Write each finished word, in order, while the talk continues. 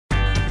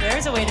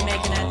there's a way to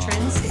make an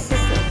entrance. This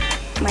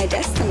is my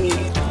destiny.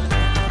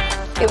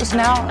 It was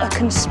now a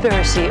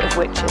conspiracy of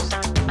witches.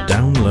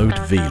 Download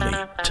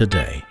Veely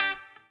today.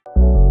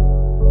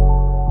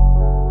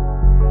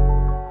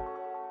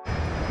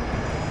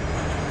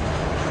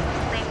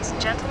 Ladies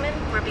and gentlemen,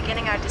 we're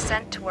beginning our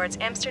descent towards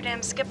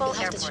Amsterdam Schiphol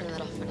Airport. To turn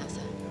that off,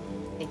 Vanessa.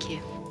 Thank you.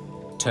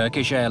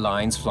 Turkish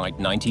Airlines Flight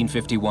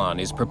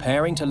 1951 is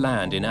preparing to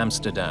land in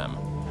Amsterdam.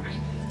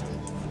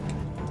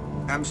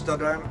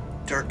 Amsterdam,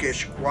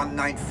 Turkish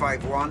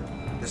 1951,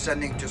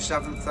 descending to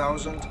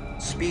 7,000,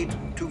 speed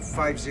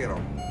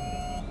 250.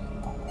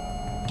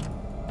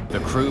 The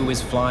crew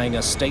is flying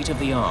a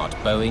state-of-the-art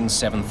Boeing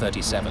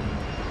 737.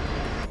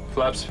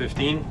 Flaps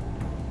 15.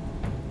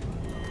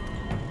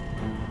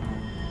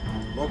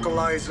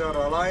 Localizer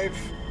alive,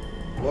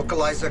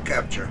 localizer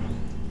capture.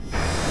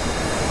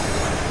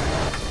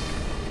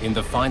 In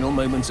the final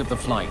moments of the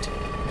flight,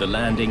 the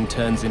landing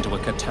turns into a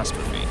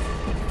catastrophe.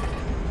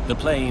 The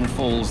plane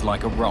falls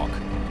like a rock.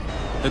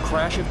 The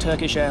crash of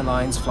Turkish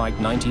Airlines Flight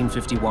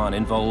 1951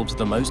 involves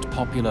the most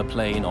popular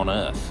plane on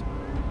Earth.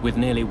 With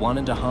nearly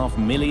 1.5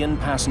 million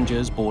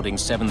passengers boarding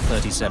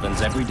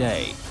 737s every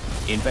day,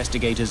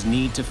 investigators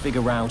need to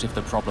figure out if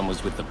the problem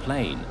was with the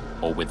plane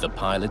or with the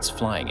pilots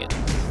flying it.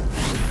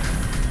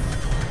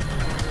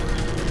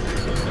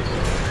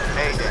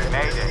 Mayday,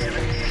 Mayday.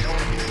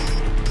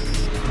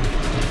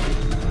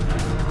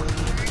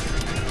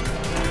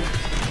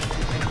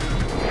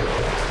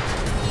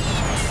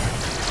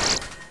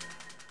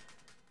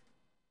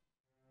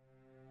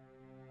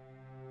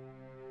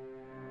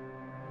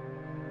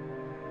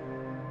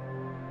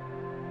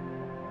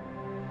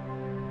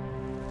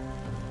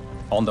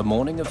 On the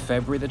morning of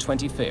February the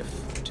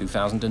 25th,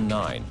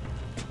 2009,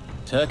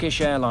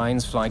 Turkish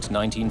Airlines Flight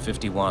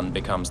 1951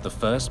 becomes the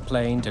first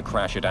plane to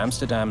crash at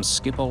Amsterdam's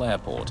Schiphol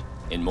Airport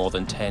in more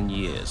than 10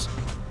 years.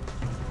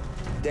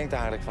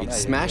 It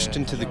smashed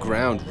into the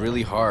ground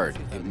really hard.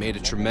 It made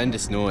a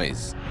tremendous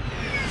noise.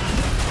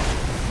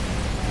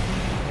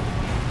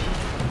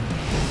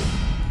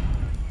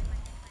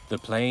 The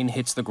plane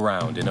hits the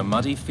ground in a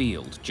muddy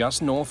field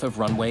just north of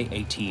runway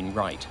 18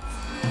 right.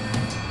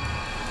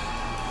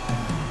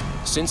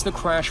 Since the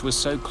crash was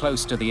so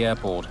close to the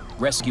airport,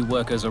 rescue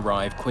workers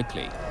arrive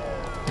quickly.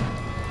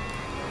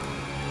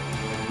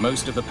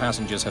 Most of the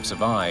passengers have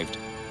survived,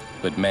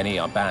 but many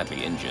are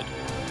badly injured.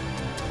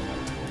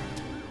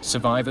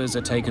 Survivors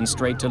are taken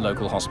straight to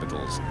local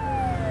hospitals.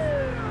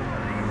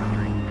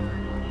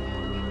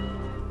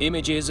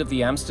 Images of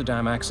the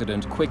Amsterdam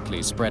accident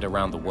quickly spread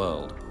around the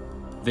world.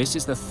 This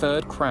is the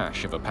third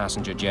crash of a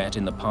passenger jet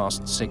in the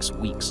past 6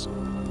 weeks.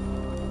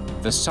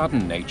 The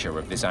sudden nature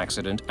of this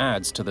accident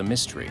adds to the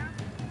mystery.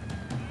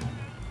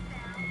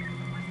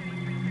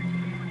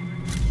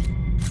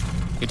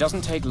 It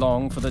doesn't take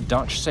long for the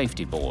Dutch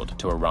safety board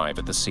to arrive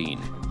at the scene.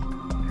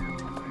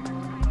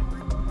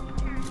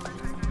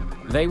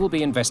 They will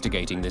be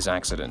investigating this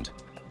accident,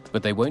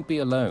 but they won't be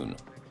alone.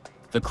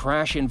 The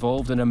crash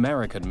involved an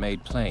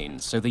American-made plane,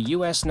 so the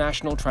US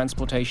National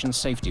Transportation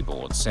Safety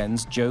Board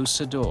sends Joe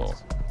Sador,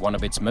 one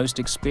of its most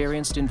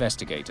experienced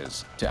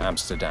investigators, to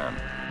Amsterdam.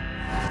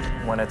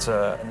 When it's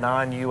a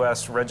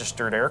non-US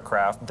registered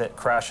aircraft that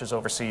crashes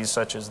overseas,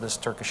 such as this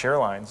Turkish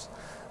Airlines,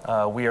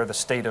 we are the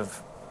state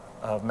of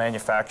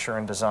manufacture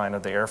and design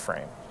of the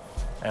airframe,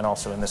 and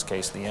also in this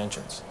case the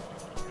engines.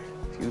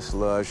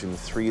 Fuselage in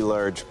 3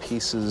 large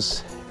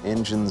pieces,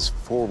 engines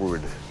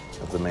forward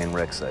of the main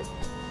wreck site.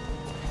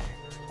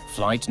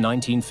 Flight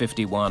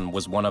 1951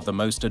 was one of the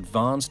most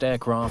advanced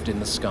aircraft in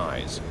the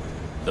skies,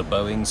 the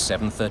Boeing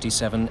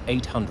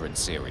 737-800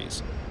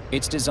 series.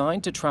 It's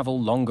designed to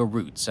travel longer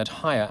routes at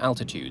higher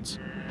altitudes.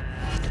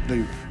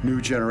 The new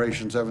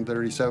generation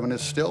 737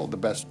 is still the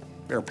best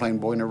airplane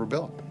Boeing ever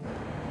built.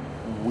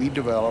 We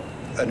developed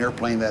an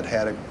airplane that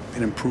had an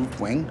improved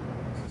wing,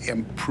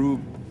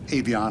 improved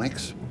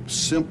avionics,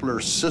 simpler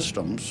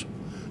systems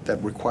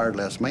that required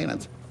less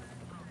maintenance.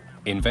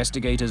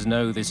 Investigators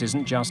know this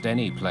isn't just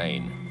any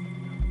plane.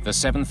 The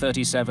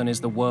 737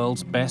 is the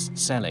world's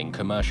best-selling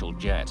commercial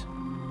jet.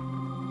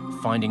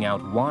 Finding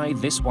out why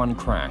this one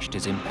crashed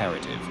is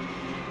imperative.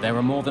 There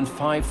are more than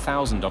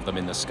 5,000 of them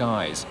in the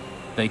skies.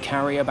 They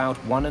carry about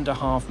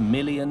 1.5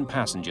 million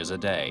passengers a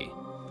day.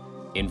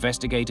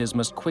 Investigators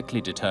must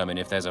quickly determine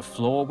if there's a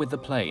flaw with the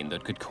plane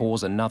that could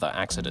cause another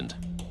accident.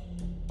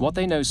 What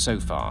they know so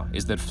far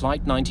is that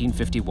Flight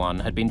 1951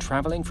 had been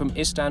traveling from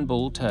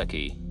Istanbul,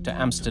 Turkey, to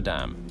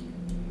Amsterdam.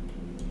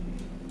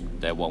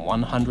 There were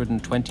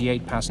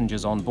 128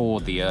 passengers on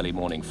board the early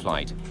morning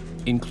flight,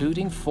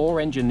 including 4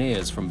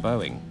 engineers from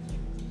Boeing.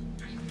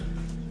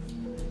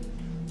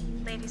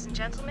 Ladies and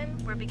gentlemen,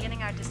 we're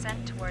beginning our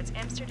descent towards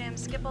Amsterdam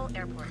Schiphol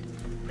Airport.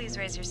 Please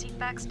raise your seat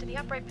backs to the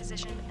upright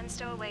position and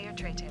stow away your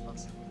tray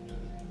tables.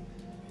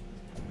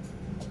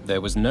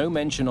 There was no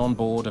mention on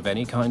board of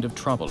any kind of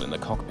trouble in the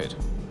cockpit.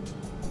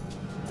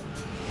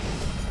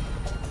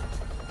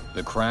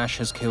 The crash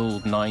has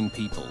killed 9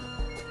 people,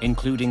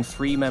 including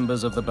 3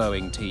 members of the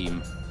Boeing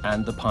team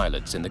and the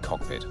pilots in the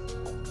cockpit.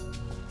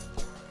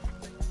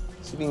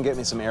 See if you can get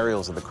me some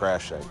aerials of the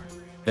crash site.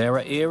 There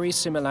are eerie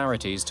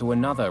similarities to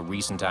another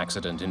recent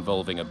accident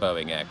involving a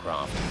Boeing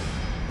aircraft.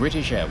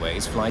 British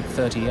Airways Flight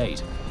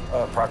 38.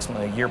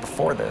 Approximately a year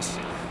before this,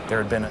 there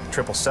had been a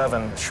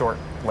 777 short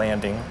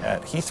landing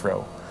at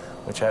Heathrow,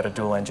 which had a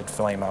dual-engine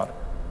flameout.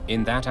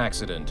 In that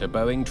accident, a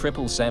Boeing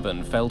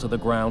 777 fell to the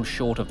ground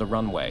short of the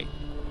runway.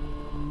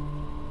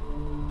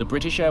 The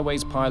British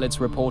Airways pilots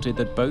reported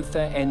that both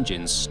their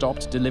engines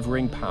stopped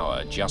delivering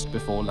power just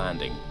before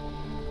landing.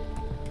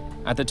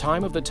 At the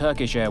time of the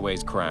Turkish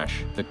Airways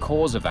crash, the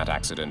cause of that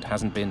accident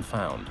hasn't been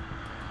found.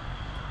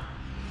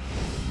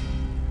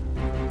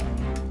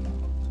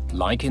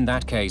 Like in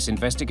that case,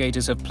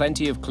 investigators have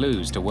plenty of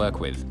clues to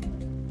work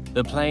with.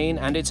 The plane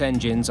and its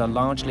engines are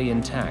largely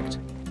intact.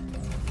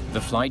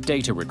 The flight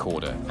data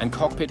recorder and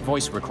cockpit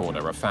voice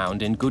recorder are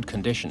found in good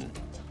condition.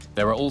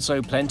 There are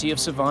also plenty of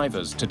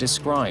survivors to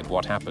describe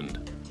what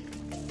happened.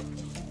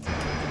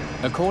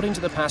 According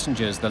to the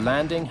passengers, the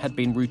landing had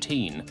been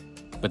routine,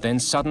 but then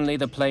suddenly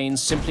the plane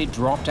simply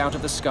dropped out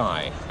of the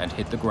sky and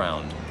hit the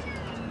ground.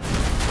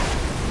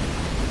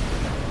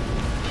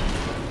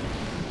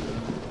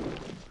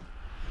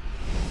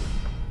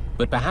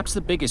 But perhaps the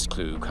biggest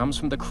clue comes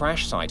from the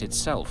crash site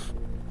itself.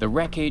 The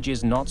wreckage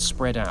is not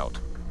spread out.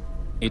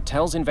 It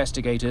tells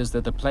investigators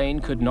that the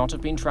plane could not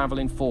have been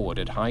traveling forward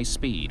at high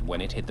speed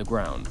when it hit the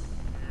ground.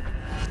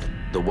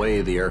 The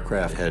way the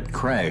aircraft had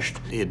crashed,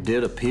 it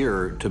did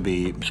appear to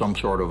be some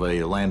sort of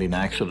a landing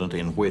accident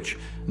in which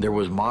there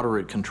was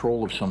moderate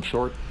control of some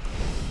sort.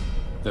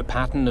 The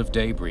pattern of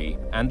debris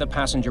and the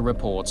passenger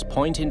reports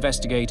point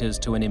investigators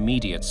to an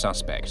immediate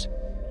suspect: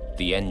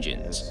 the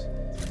engines.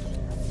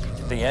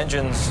 The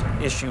engines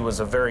issue was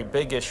a very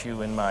big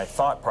issue in my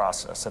thought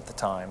process at the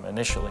time,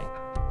 initially.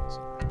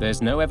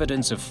 There's no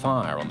evidence of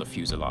fire on the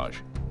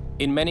fuselage.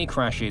 In many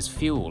crashes,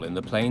 fuel in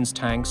the plane's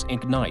tanks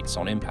ignites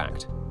on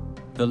impact.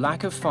 The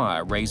lack of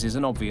fire raises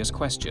an obvious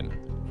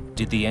question.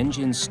 Did the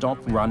engines stop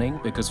running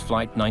because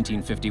Flight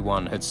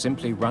 1951 had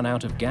simply run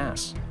out of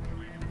gas?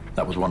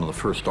 That was one of the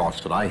first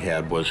thoughts that I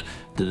had was,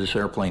 did this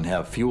airplane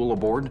have fuel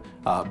aboard?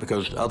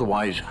 Because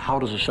otherwise, how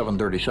does a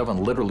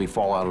 737 literally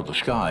fall out of the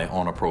sky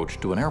on approach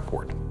to an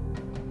airport?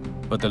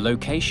 But the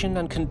location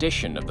and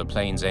condition of the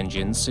plane's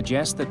engines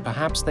suggest that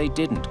perhaps they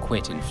didn't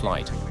quit in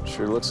flight.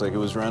 Sure looks like it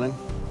was running.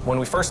 When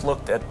we first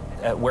looked at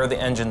where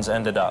the engines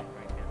ended up,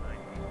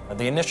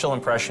 the initial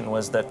impression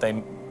was that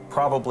they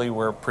probably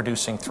were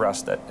producing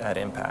thrust at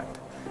impact,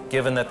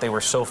 given that they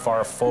were so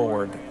far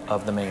forward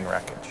of the main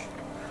wreckage.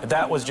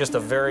 That was just a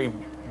very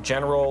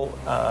general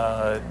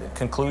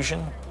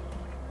conclusion.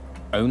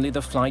 Only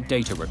the flight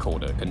data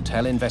recorder can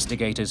tell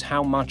investigators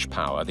how much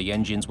power the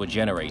engines were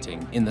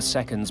generating in the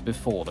seconds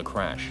before the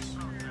crash.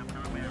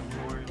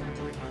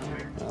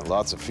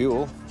 Lots of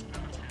fuel.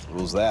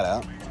 Rules that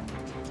out.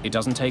 It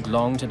doesn't take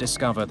long to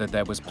discover that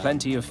there was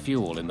plenty of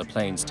fuel in the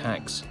plane's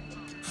tanks.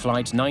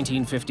 Flight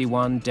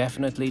 1951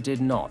 definitely did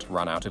not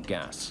run out of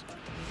gas.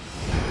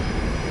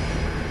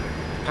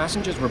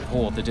 Passengers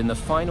report that in the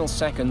final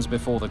seconds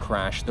before the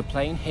crash, the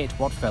plane hit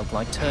what felt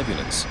like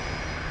turbulence.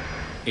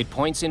 It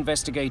points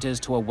investigators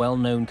to a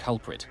well-known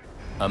culprit,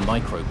 a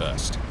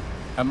microburst.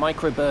 A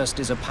microburst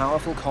is a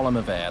powerful column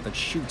of air that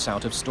shoots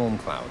out of storm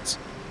clouds.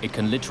 It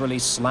can literally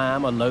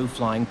slam a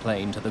low-flying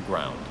plane to the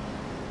ground.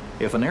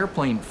 If an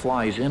airplane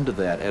flies into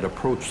that at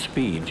approach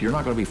speeds, you're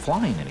not going to be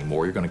flying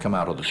anymore. You're going to come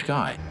out of the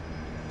sky.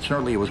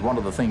 Certainly, it was one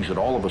of the things that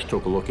all of us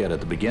took a look at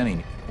the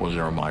beginning. Was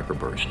there a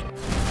microburst?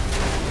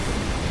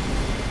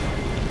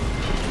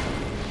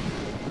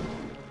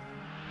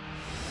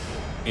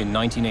 In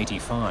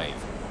 1985,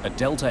 a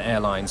Delta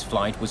Airlines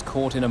flight was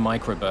caught in a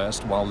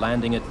microburst while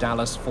landing at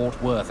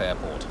Dallas-Fort Worth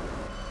Airport.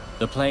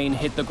 The plane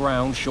hit the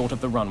ground short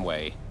of the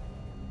runway.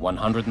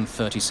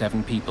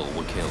 137 people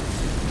were killed.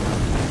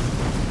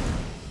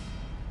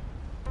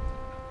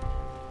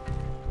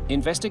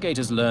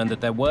 Investigators learned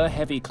that there were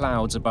heavy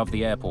clouds above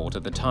the airport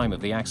at the time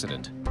of the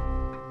accident.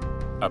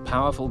 A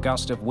powerful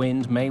gust of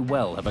wind may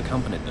well have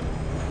accompanied them.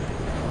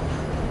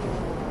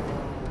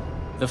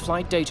 The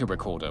flight data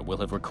recorder will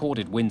have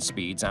recorded wind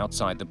speeds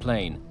outside the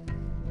plane.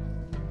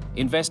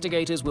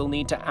 Investigators will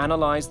need to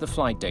analyze the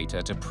flight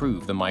data to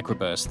prove the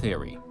microburst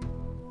theory.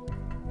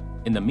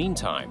 In the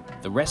meantime,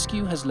 the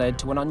rescue has led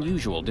to an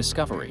unusual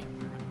discovery.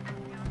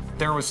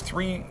 There was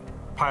 3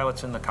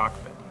 pilots in the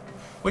cockpit,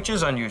 which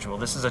is unusual.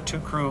 This is a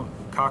 2-crew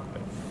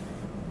cockpit.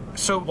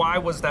 So why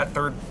was that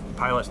 3rd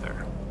pilot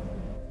there?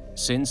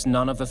 Since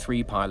none of the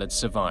 3 pilots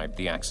survived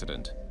the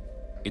accident,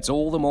 it's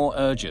all the more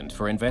urgent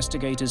for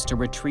investigators to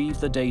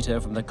retrieve the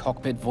data from the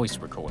cockpit voice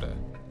recorder.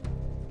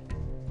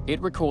 It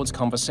records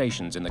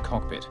conversations in the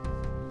cockpit.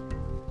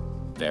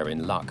 They're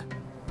in luck.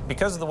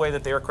 Because of the way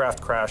that the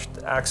aircraft crashed,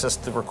 access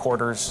to the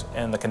recorders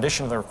and the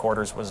condition of the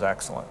recorders was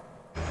excellent.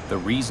 The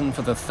reason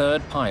for the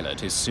 3rd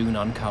pilot is soon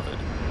uncovered.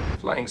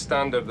 Flying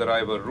standard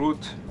arrival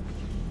route.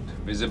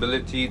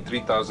 Visibility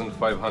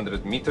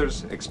 3,500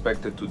 meters,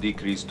 expected to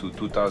decrease to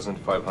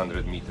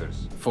 2,500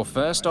 meters. For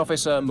First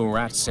Officer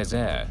Murat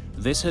Sezer,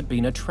 this had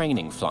been a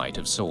training flight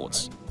of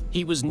sorts.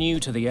 He was new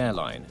to the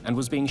airline and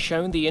was being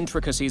shown the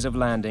intricacies of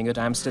landing at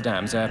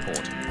Amsterdam's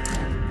airport.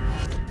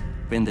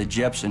 In the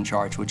Jepson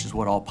charts, which is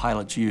what all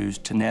pilots use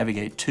to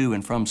navigate to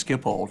and from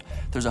Schiphol,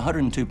 there's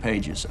 102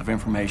 pages of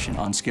information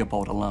on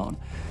Schiphol alone.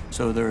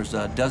 So there's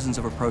dozens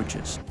of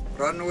approaches.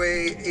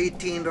 Runway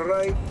 18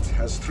 right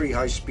has 3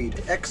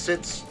 high-speed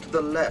exits to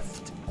the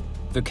left.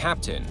 The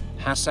captain,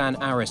 Hassan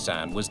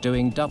Arisan, was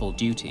doing double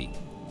duty.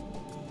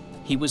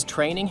 He was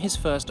training his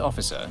first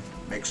officer.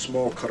 Make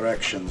small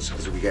corrections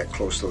as we get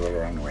close to the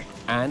runway.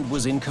 And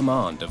was in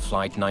command of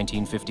Flight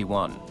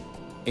 1951.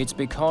 It's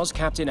because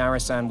Captain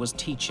Arisan was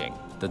teaching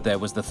that there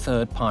was the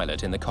third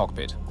pilot in the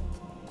cockpit.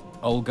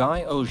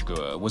 Olgay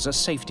Ozgur was a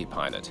safety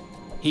pilot.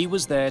 He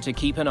was there to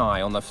keep an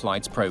eye on the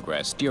flight's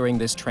progress during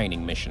this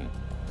training mission.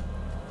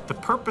 The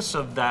purpose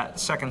of that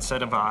second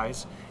set of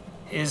eyes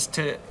is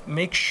to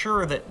make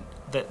sure that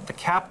the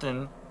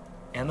captain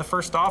and the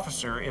first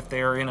officer, if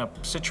they are in a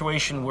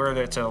situation where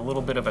it's a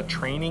little bit of a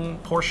training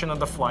portion of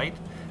the flight,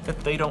 that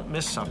they don't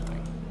miss something.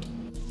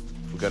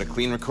 We got a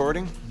clean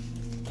recording?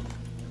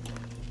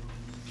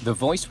 The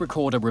voice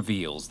recorder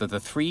reveals that the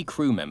 3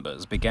 crew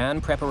members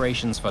began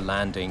preparations for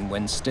landing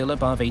when still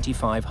above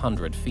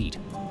 8,500 feet.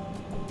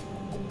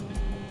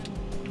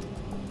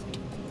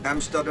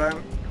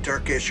 Amsterdam,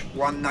 Turkish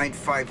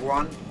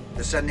 1951,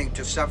 descending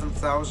to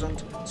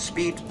 7,000,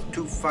 speed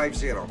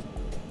 250.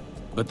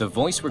 But the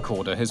voice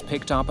recorder has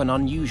picked up an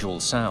unusual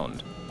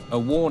sound, a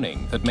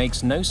warning that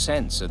makes no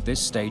sense at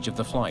this stage of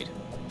the flight.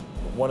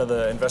 One of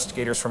the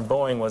investigators from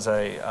Boeing was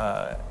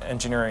a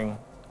engineering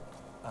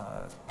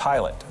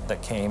pilot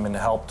that came and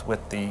helped with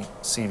the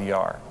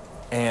CVR.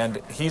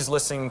 And he's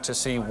listening to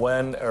see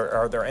when, or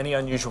are there any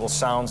unusual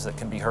sounds that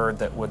can be heard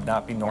that would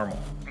not be normal.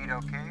 Speed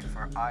okay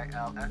for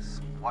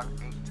ILS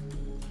 18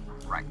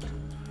 right.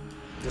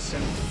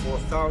 Descent to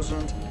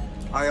 4,000,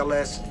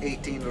 ILS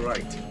 18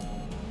 right.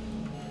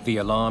 The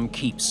alarm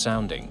keeps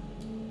sounding.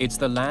 It's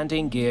the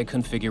landing gear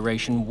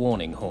configuration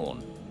warning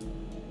horn.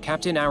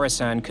 Captain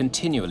Arisan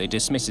continually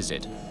dismisses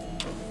it.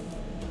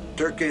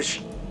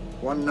 Turkish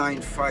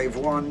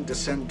 1951,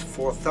 descent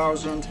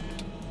 4,000,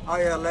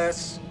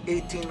 ILS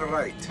 18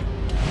 right.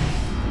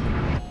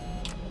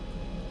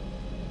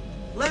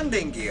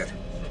 Landing gear.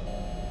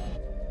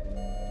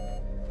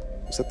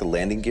 Is that the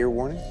landing gear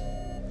warning?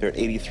 They're at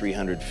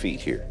 8,300 feet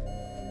here.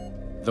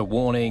 The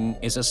warning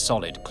is a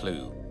solid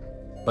clue,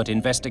 but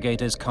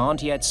investigators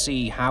can't yet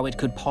see how it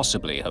could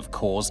possibly have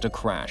caused a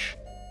crash.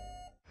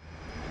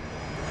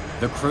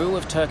 The crew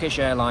of Turkish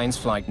Airlines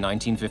Flight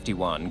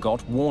 1951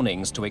 got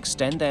warnings to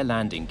extend their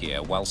landing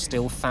gear while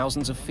still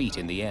thousands of feet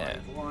in the air.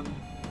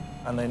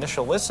 On the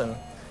initial listen,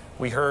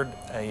 we heard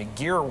a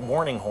gear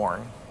warning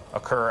horn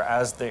occur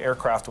as the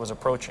aircraft was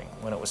approaching,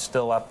 when it was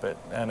still up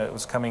and it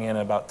was coming in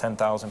about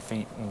 10,000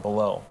 feet and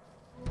below.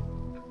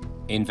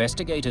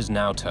 Investigators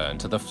now turn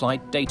to the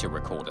flight data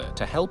recorder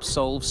to help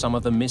solve some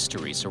of the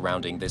mystery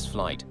surrounding this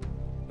flight.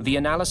 The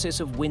analysis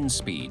of wind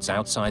speeds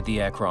outside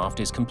the aircraft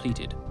is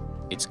completed.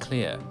 It's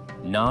clear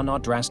none are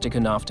drastic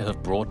enough to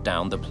have brought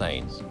down the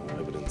plane. Some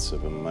evidence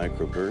of a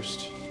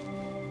microburst.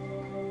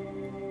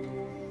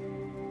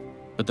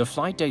 But the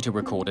flight data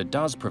recorder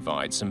does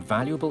provide some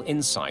valuable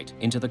insight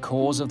into the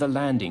cause of the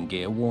landing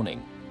gear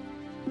warning.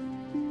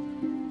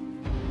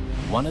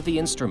 One of the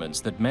instruments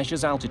that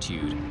measures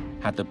altitude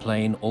had the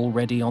plane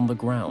already on the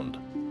ground.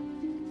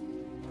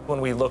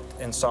 When we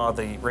looked and saw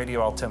the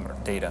radio altimeter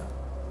data,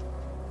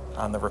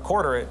 on the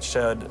recorder it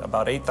showed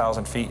about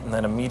 8,000 feet, and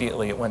then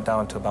immediately it went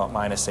down to about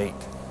 -8.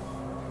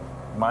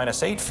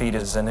 -8 feet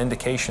is an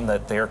indication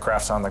that the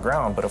aircraft's on the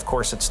ground, but of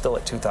course it's still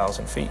at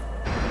 2,000 feet.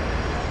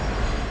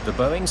 The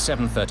Boeing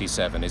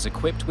 737 is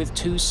equipped with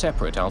 2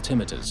 separate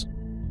altimeters.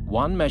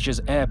 One measures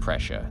air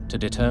pressure to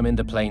determine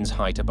the plane's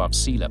height above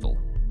sea level.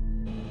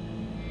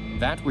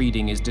 That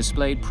reading is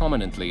displayed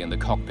prominently in the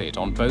cockpit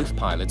on both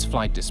pilots'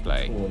 flight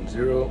display.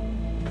 10,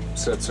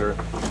 set, sir.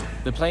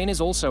 The plane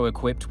is also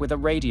equipped with a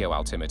radio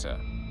altimeter.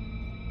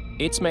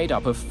 It's made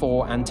up of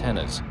 4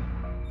 antennas.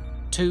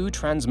 2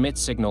 transmit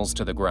signals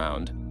to the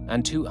ground,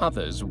 and 2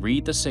 others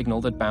read the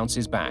signal that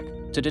bounces back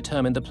to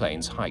determine the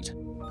plane's height.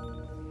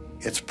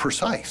 It's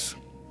precise.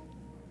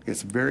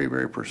 It's very,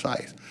 very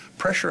precise.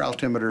 Pressure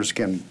altimeters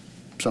can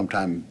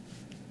sometimes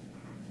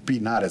be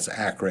not as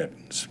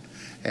accurate,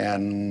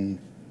 and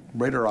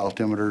radar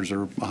altimeters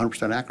are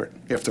 100% accurate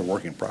if they're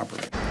working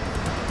properly.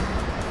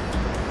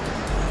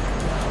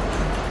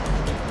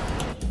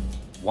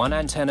 One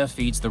antenna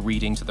feeds the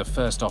reading to the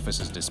first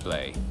officer's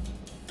display.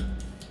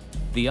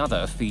 The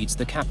other feeds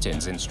the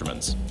captain's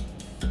instruments.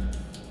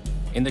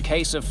 In the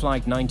case of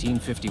Flight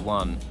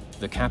 1951,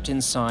 the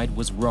captain's side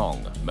was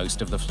wrong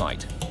most of the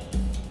flight.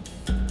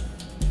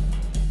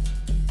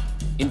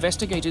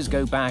 Investigators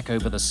go back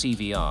over the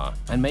CVR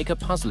and make a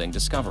puzzling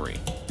discovery.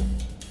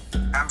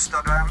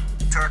 Amsterdam,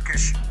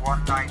 Turkish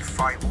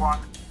 1951,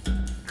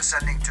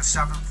 descending to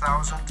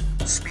 7,000,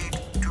 speed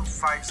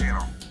 250.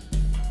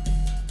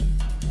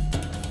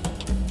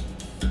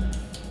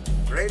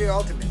 Radio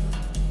altimeter.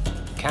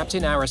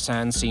 Captain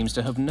Arisan seems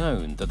to have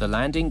known that the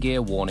landing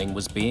gear warning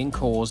was being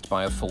caused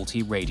by a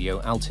faulty radio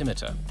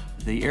altimeter.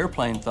 The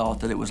airplane thought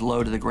that it was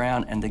low to the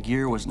ground and the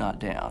gear was not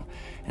down.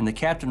 And the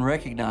captain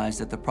recognized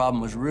that the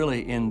problem was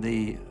really in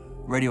the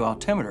radio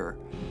altimeter,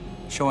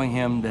 showing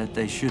him that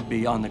they should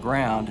be on the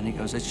ground, and he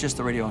goes, "It's just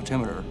the radio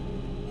altimeter."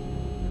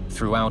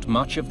 Throughout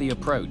much of the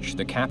approach,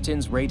 the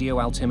captain's radio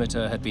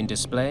altimeter had been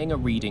displaying a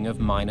reading of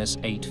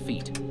 -8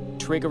 feet,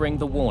 triggering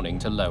the warning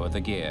to lower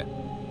the gear.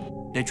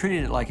 They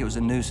treated it like it was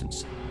a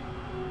nuisance.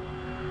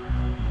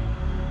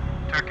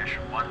 Turkish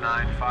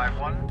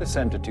 1951.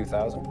 Descend to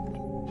 2000.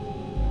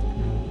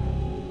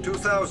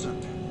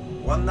 2000,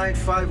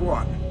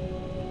 1951.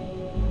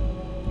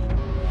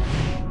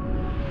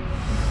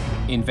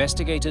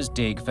 Investigators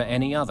dig for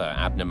any other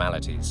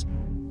abnormalities.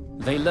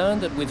 They learn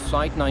that with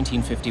Flight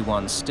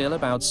 1951 still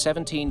about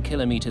 17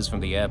 kilometers from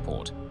the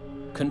airport,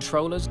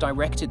 controllers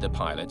directed the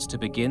pilots to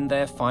begin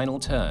their final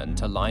turn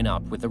to line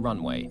up with the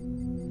runway.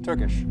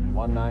 Turkish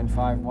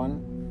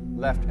 1951,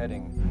 left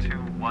heading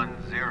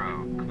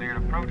 210, cleared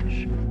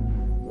approach.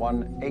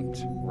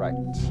 18 right.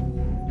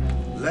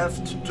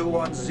 Left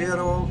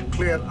 210,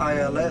 clear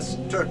ILS,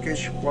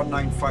 Turkish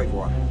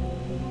 1951.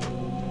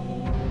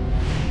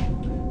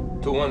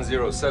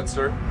 210 set,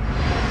 sir.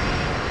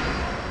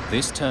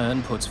 This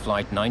turn puts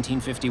Flight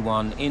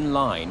 1951 in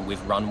line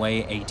with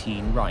runway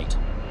 18 right.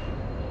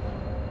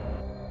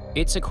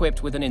 It's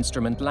equipped with an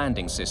instrument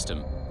landing system,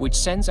 which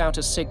sends out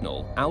a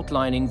signal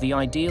outlining the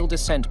ideal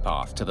descent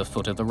path to the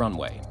foot of the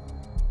runway.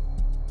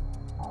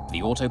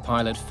 The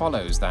autopilot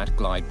follows that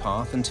glide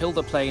path until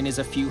the plane is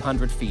a few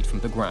hundred feet from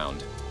the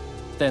ground.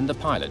 Then the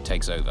pilot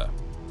takes over.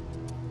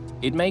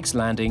 It makes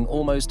landing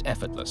almost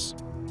effortless.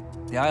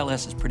 The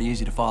ILS is pretty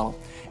easy to follow.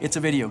 It's a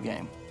video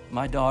game.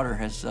 My daughter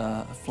has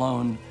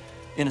flown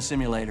in a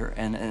simulator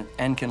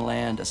and can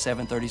land a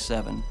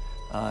 737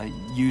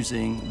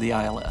 using the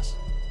ILS.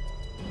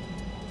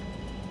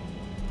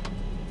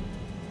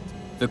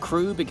 The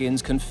crew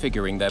begins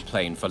configuring their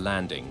plane for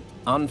landing,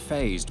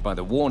 unfazed by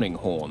the warning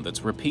horn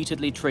that's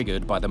repeatedly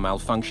triggered by the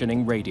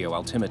malfunctioning radio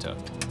altimeter.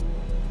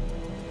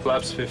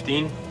 Flaps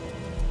 15.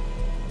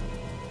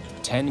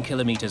 10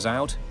 kilometers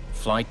out,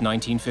 Flight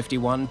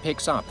 1951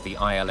 picks up the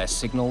ILS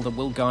signal that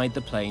will guide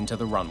the plane to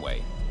the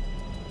runway.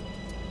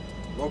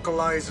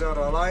 Localizer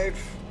alive.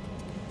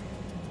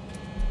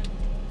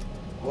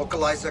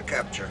 Localizer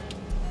capture.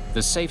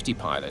 The safety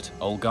pilot,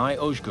 Olgay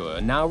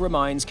Ojgur, now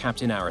reminds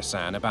Captain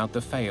Arasan about the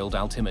failed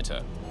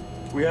altimeter.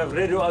 We have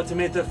radio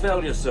altimeter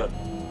failure, sir.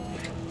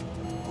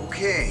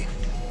 Okay.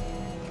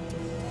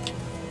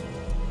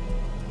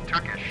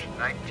 Turkish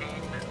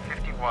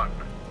 1951.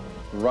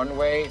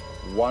 Runway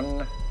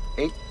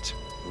 18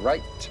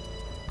 right.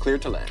 Clear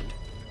to land.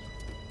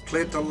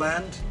 Clear to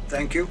land,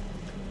 thank you.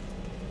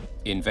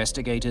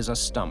 Investigators are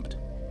stumped.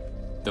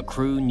 The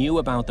crew knew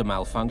about the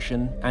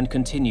malfunction and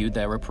continued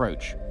their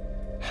approach.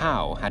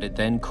 How had it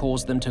then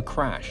caused them to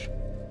crash?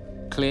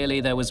 Clearly,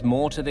 there was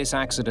more to this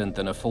accident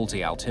than a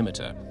faulty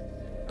altimeter.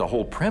 The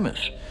whole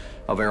premise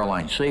of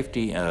airline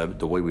safety,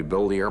 the way we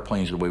build the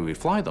airplanes, the way we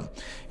fly them,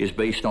 is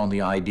based on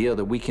the idea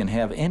that we can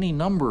have any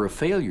number of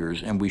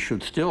failures and we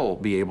should still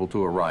be able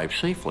to arrive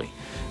safely.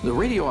 The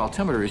radio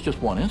altimeter is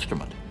just one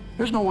instrument.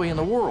 There's no way in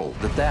the world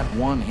that that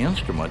one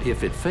instrument,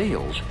 if it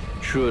fails,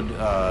 should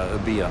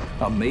be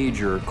a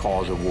major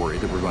cause of worry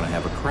that we're going to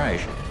have a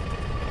crash.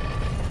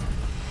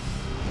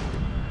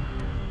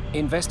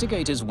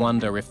 Investigators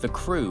wonder if the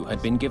crew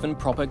had been given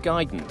proper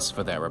guidance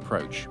for their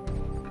approach.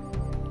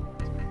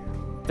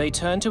 They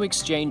turn to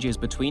exchanges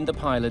between the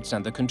pilots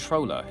and the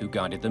controller who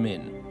guided them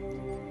in.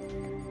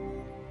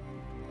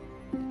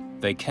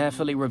 They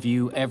carefully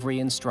review every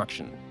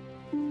instruction.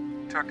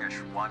 Turkish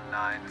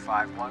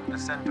 1951,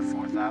 descend to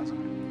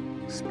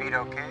 4000. Speed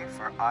okay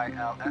for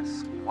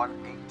ILS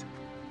 18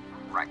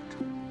 right.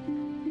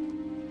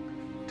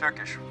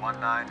 Turkish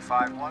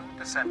 1951,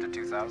 descend to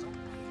 2000.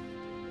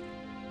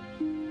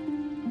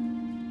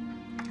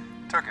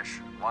 Turkish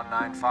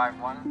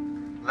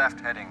 1951, left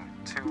heading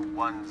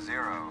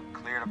 210,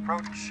 cleared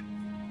approach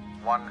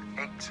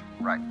 18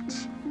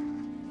 right.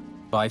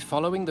 By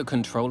following the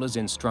controller's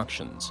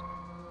instructions,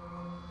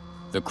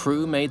 the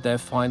crew made their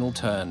final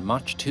turn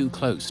much too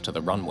close to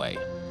the runway.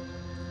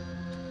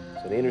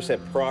 So to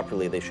intercept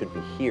properly, they should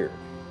be here.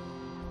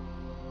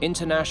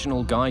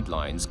 International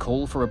guidelines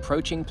call for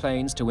approaching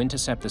planes to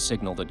intercept the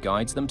signal that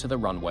guides them to the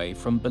runway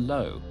from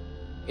below.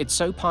 It's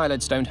so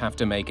pilots don't have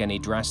to make any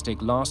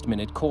drastic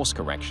last-minute course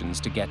corrections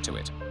to get to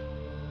it.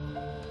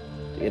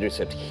 To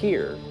intercept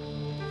here,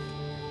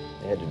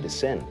 they had to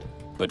descend.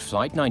 But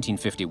Flight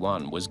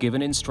 1951 was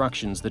given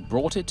instructions that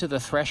brought it to the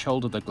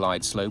threshold of the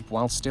glide slope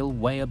while still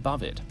way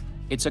above it.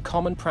 It's a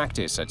common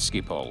practice at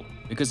Schipol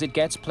because it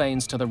gets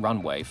planes to the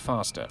runway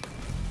faster.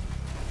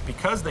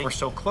 Because they were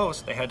so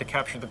close, they had to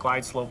capture the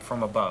glide slope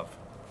from above.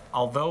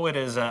 Although it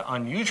is an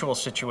unusual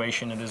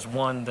situation, it is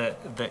one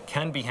that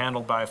can be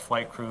handled by a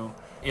flight crew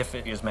if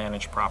it is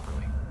managed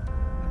properly.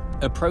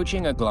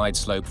 Approaching a glide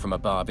slope from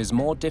above is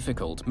more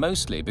difficult,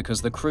 mostly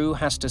because the crew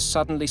has to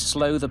suddenly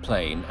slow the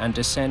plane and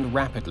descend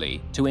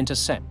rapidly to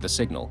intercept the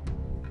signal.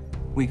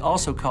 We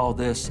also call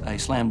this a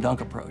slam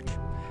dunk approach,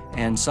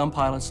 and some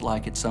pilots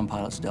like it, some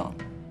pilots don't.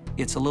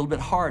 It's a little bit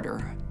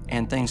harder,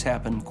 and things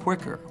happen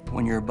quicker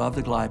when you're above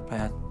the glide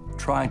path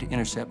trying to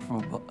intercept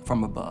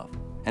from above.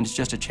 And it's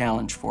just a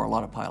challenge for a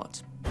lot of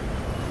pilots.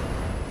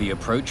 The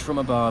approach from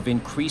above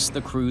increased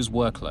the crew's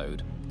workload,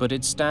 but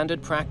it's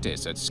standard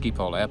practice at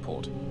Schiphol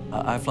Airport.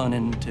 I've flown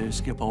into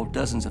Schiphol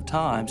dozens of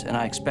times, and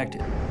I expect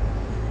it.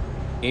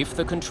 If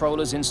the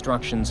controller's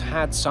instructions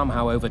had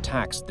somehow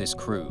overtaxed this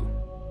crew,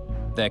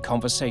 their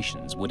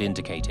conversations would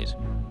indicate it.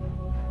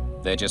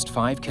 They're just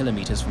 5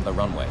 kilometers from the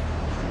runway.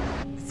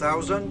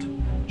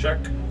 1,000. Check.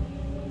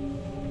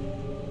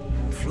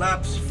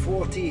 Flaps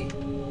 40.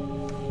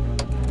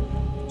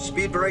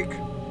 Speed brake.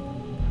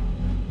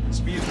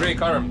 Speed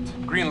brake armed.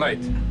 Green light.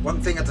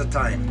 One thing at a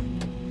time.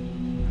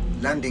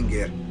 Landing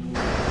gear.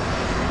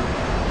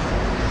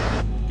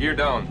 Gear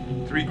down.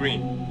 3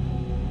 green.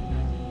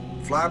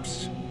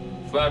 Flaps.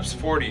 Flaps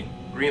 40.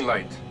 Green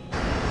light.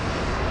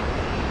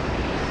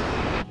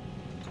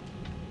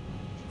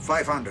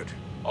 500.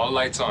 All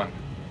lights on.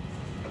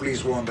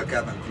 Please warn the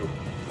cabin crew.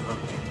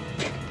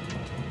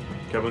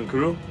 Cabin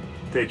crew,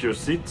 take your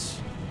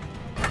seats.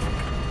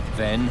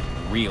 Then,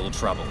 real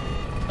trouble.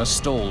 A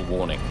stall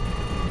warning.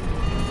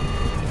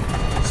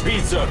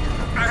 Speed, sir.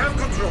 I have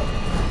control.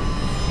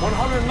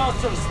 100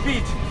 knots of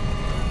speed.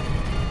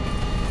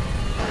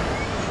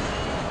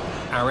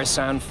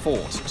 Arisan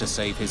fought to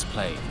save his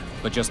plane,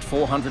 but just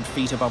 400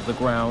 feet above the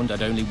ground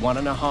and only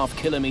 1.5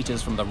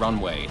 kilometers from the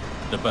runway,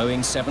 the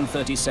Boeing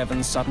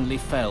 737 suddenly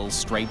fell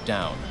straight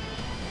down.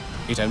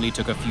 It only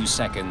took a few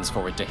seconds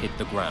for it to hit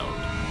the ground.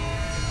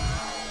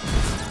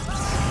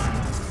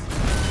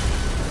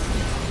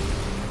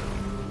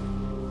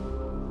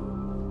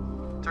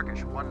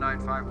 Turkish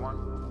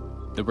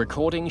 1951. The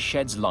recording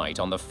sheds light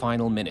on the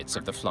final minutes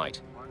of the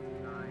flight.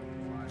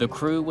 The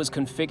crew was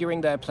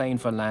configuring their plane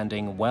for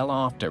landing well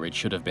after it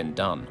should have been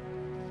done.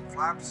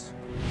 Flaps.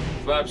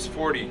 Flaps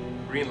 40.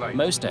 Green light.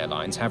 Most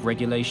airlines have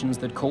regulations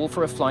that call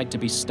for a flight to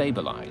be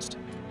stabilized,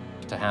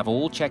 to have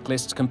all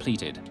checklists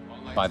completed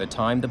by the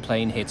time the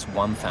plane hits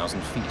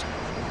 1,000 feet.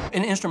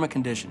 In instrument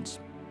conditions,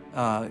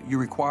 you're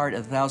required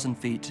 1,000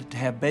 feet to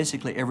have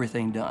basically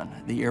everything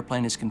done. The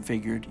airplane is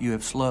configured, you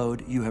have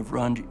slowed, you have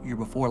run your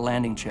before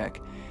landing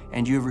check,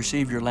 and you have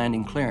received your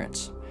landing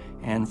clearance.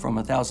 And from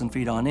 1,000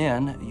 feet on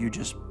in, you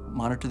just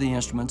monitor the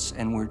instruments,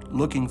 and we're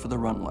looking for the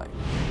runway.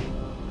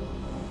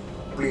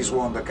 Please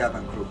warn the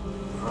cabin crew.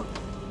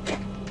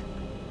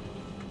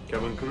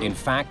 Cabin crew. In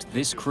fact,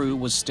 this crew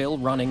was still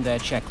running their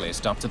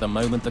checklist up to the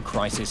moment the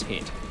crisis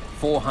hit,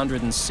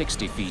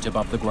 460 feet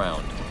above the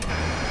ground.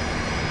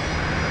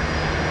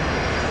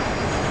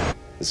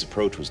 This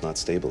approach was not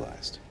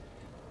stabilized.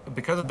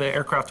 Because the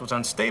aircraft was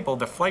unstable,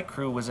 the flight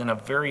crew was in a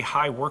very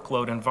high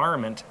workload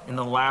environment in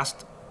the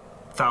last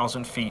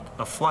 1,000 feet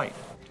of flight.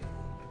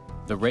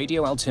 The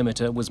radio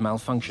altimeter was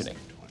malfunctioning.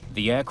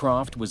 The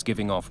aircraft was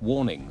giving off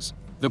warnings.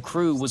 The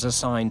crew was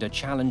assigned a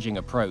challenging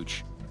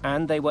approach,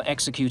 and they were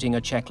executing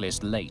a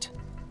checklist late.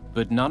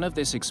 But none of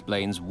this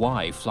explains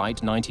why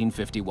Flight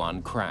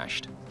 1951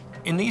 crashed.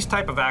 In these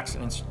type of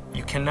accidents,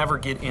 you can never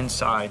get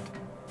inside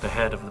the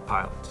head of the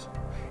pilots.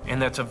 And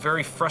that's a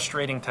very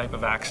frustrating type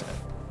of accident.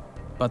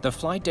 But the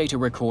flight data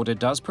recorder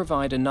does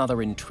provide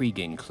another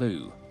intriguing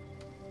clue.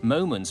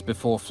 Moments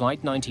before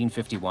Flight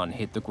 1951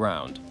 hit the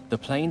ground, the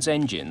plane's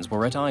engines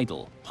were at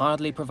idle,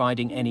 hardly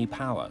providing any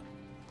power.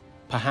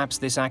 Perhaps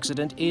this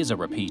accident is a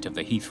repeat of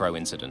the Heathrow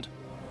incident.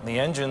 The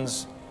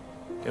engines,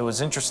 it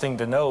was interesting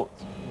to note,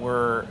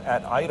 were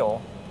at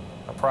idle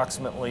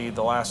approximately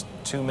the last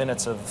 2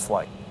 minutes of the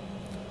flight,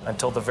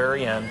 until the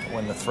very end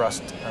when the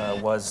thrust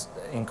was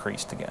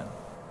increased again.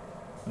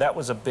 That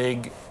was a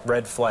big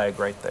red flag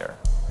right there.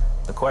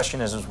 The question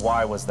is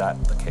why was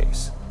that the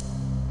case?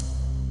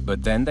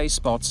 But then they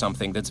spot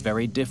something that's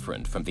very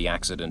different from the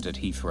accident at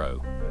Heathrow.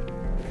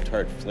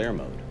 Tart flare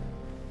mode.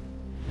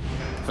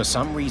 For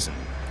some reason,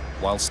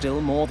 while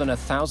still more than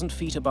 1,000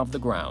 feet above the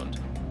ground,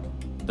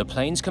 the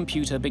plane's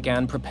computer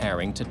began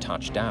preparing to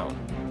touch down.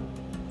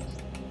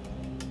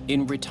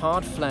 In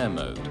retard flare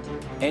mode,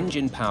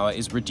 engine power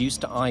is reduced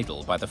to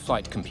idle by the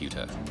flight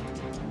computer,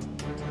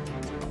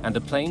 and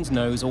the plane's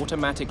nose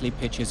automatically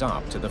pitches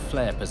up to the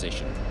flare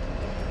position.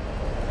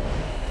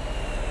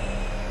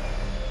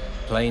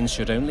 Planes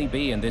should only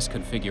be in this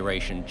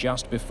configuration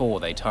just before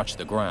they touch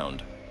the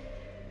ground.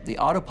 The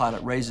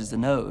autopilot raises the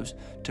nose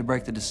to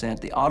break the descent.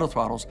 The auto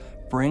throttles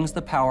brings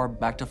the power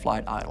back to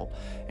flight idle,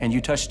 and you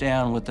touch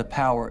down with the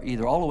power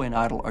either all the way in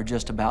idle or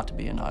just about to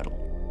be in idle.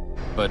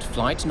 But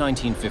Flight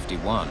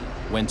 1951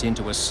 went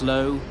into a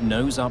slow,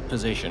 nose-up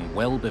position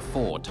well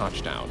before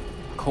touchdown,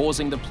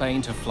 causing the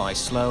plane to fly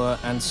slower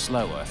and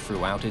slower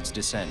throughout its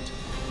descent.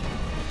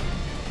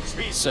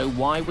 So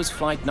why was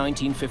Flight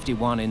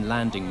 1951 in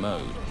landing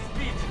mode?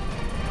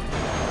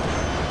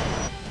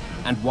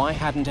 And why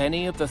hadn't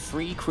any of the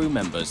 3 crew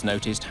members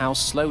noticed how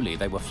slowly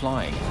they were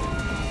flying?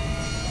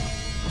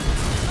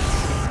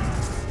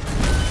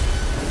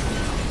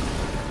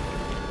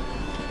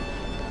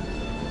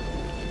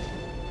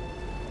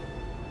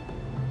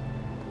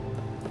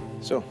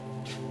 So,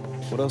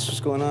 what else was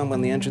going on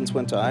when the engines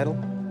went to idle?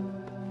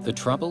 The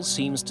trouble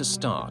seems to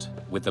start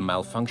with the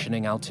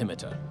malfunctioning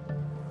altimeter.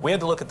 We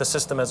had to look at the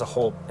system as a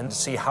whole and to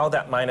see how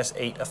that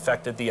 -8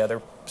 affected the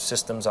other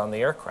systems on the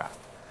aircraft.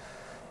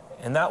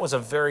 And that was a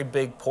very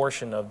big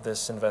portion of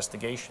this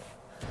investigation.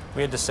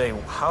 We had to say,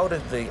 how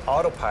did the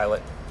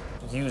autopilot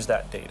use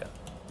that data?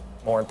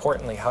 More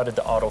importantly, how did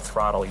the auto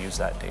throttle use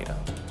that data?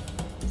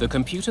 The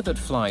computer that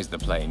flies the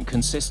plane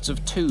consists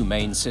of two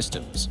main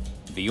systems,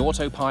 the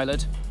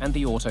autopilot and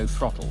the auto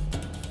throttle.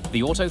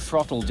 The auto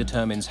throttle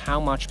determines how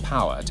much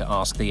power to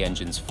ask the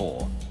engines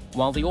for,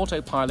 while the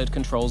autopilot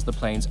controls the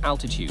plane's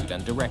altitude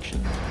and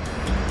direction.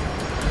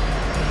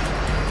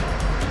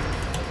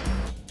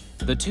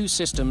 The two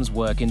systems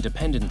work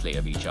independently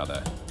of each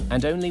other,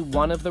 and only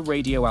one of the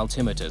radio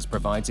altimeters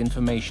provides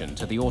information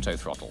to the auto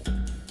throttle.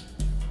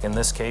 In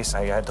this case,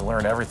 I had to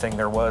learn everything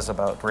there was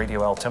about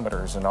radio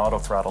altimeters and auto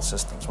throttle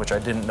systems, which I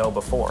didn't know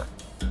before.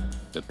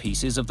 The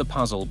pieces of the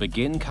puzzle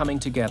begin coming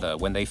together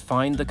when they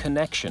find the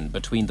connection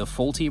between the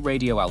faulty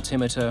radio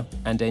altimeter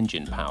and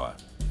engine power.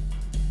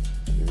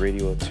 The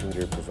radio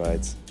altimeter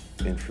provides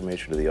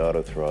information to the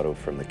auto throttle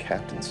from the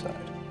captain's side.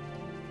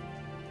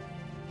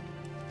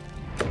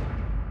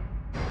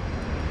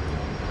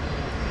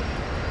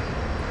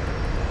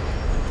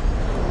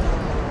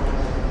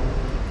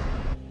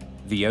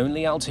 The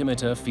only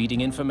altimeter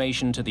feeding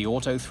information to the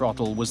auto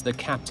throttle was the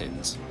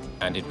captain's,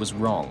 and it was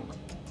wrong.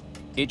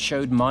 It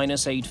showed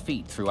 -8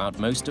 feet throughout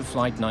most of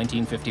Flight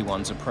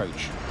 1951's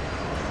approach.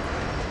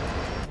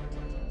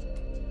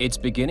 It's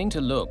beginning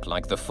to look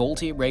like the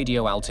faulty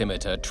radio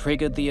altimeter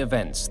triggered the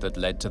events that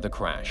led to the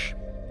crash.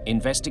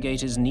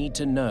 Investigators need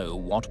to know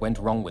what went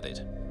wrong with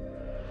it.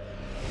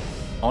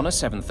 On a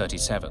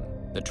 737,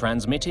 the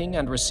transmitting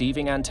and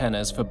receiving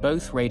antennas for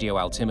both radio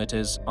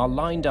altimeters are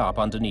lined up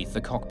underneath the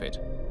cockpit.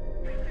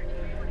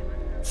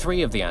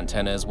 3 of the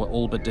antennas were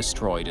all but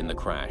destroyed in the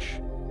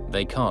crash.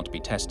 They can't be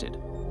tested.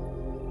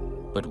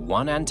 But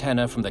one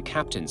antenna from the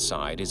captain's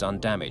side is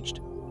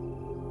undamaged.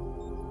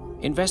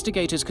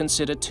 Investigators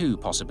consider 2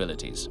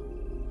 possibilities: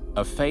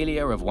 a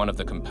failure of one of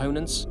the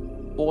components,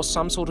 or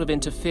some sort of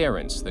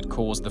interference that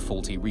caused the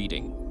faulty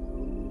reading.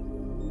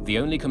 The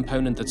only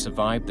component that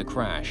survived the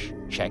crash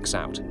checks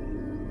out.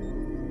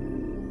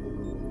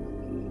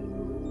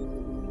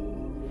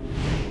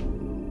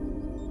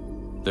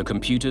 The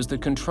computers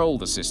that control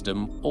the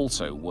system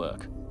also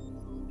work.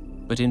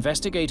 But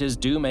investigators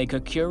do make a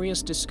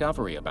curious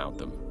discovery about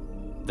them.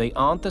 They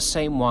aren't the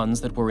same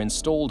ones that were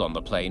installed on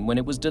the plane when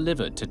it was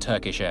delivered to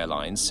Turkish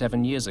Airlines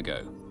 7 years ago.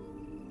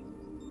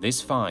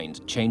 This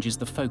find changes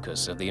the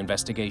focus of the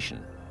investigation.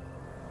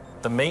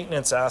 The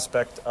maintenance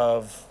aspect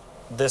of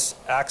this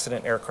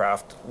accident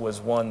aircraft was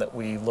one that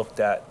we looked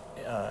at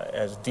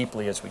as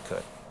deeply as we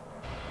could.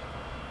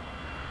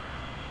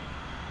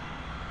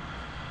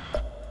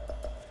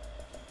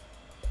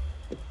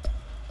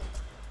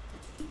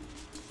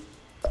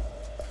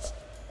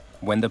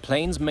 When the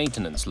plane's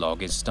maintenance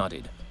log is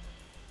studied,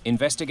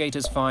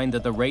 investigators find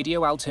that the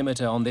radio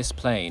altimeter on this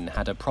plane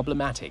had a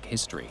problematic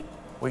history.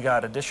 We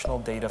got additional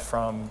data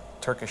from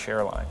Turkish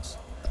Airlines,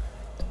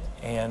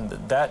 and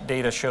that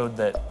data showed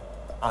that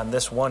on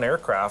this one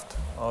aircraft,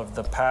 of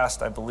the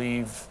past, I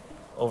believe,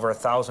 over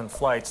 1,000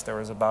 flights, there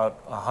was about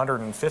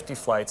 150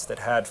 flights that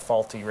had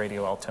faulty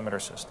radio altimeter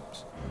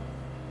systems.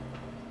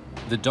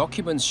 The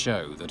documents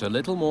show that a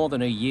little more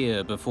than a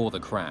year before the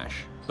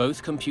crash,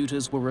 both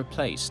computers were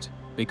replaced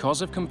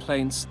because of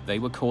complaints they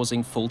were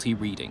causing faulty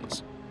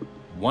readings.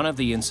 One of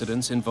the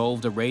incidents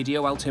involved a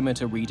radio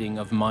altimeter reading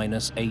of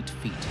 -8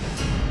 feet.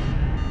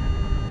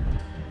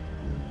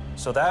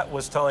 So that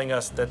was telling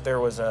us that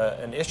there was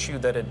an issue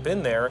that had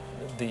been there.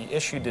 The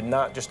issue did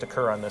not just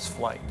occur on this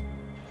flight.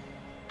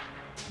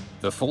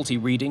 The faulty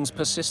readings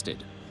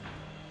persisted.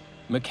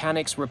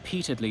 Mechanics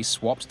repeatedly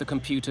swapped the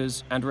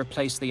computers and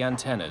replaced the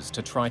antennas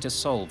to try to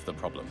solve the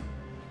problem.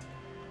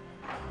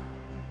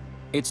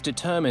 It's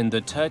determined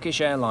that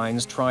Turkish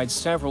Airlines tried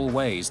several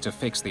ways to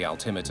fix the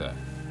altimeter,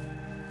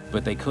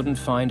 but they couldn't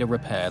find a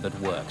repair that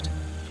worked.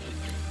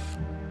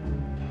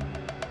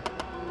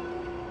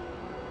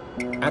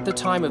 At the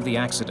time of the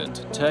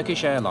accident,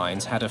 Turkish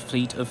Airlines had a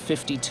fleet of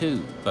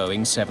 52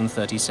 Boeing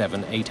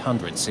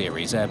 737-800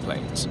 series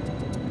airplanes.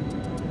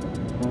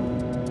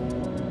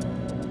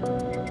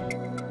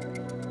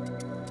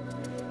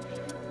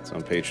 It's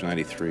on page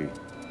 93.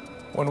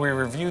 When we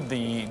reviewed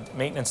the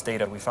maintenance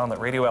data, we found that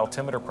radio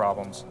altimeter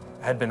problems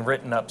had been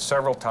written up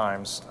several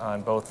times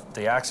on both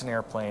the accident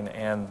airplane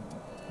and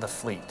the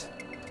fleet.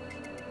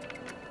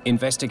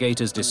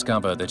 Investigators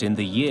discover that in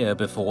the year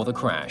before the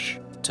crash,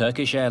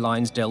 Turkish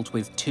Airlines dealt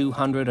with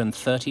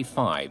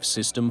 235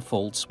 system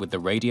faults with the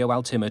radio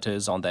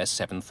altimeters on their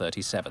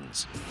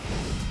 737s.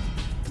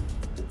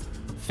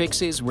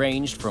 Fixes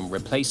ranged from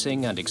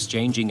replacing and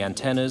exchanging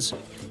antennas,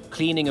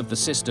 cleaning of the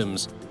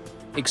systems,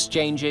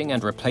 exchanging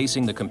and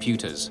replacing the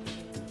computers,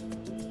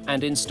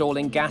 and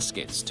installing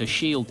gaskets to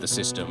shield the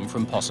system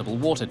from possible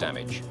water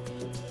damage.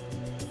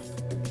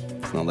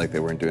 It's not like they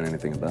weren't doing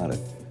anything about it.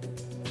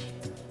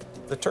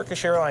 The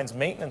Turkish Airlines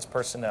maintenance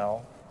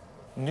personnel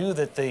knew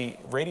that the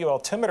radio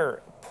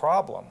altimeter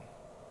problem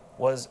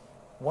was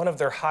one of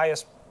their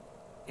highest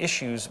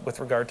issues with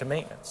regard to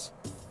maintenance.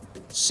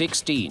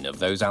 16 of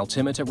those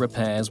altimeter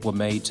repairs were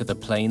made to the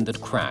plane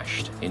that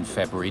crashed in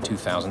February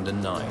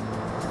 2009.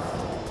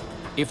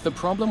 If the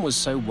problem was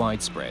so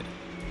widespread,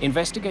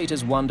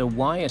 investigators wonder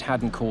why it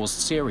hadn't caused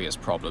serious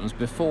problems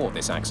before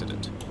this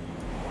accident.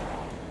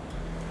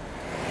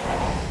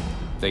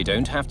 They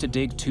don't have to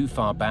dig too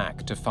far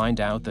back to find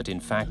out that in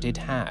fact it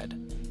had,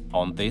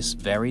 on this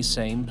very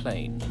same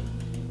plane.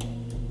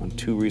 On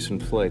 2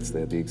 recent flights,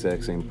 they had the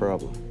exact same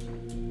problem.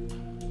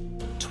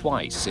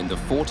 Twice in the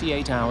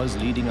 48 hours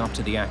leading up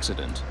to the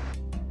accident,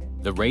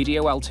 the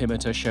radio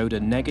altimeter showed a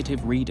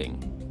negative reading,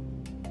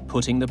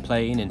 putting the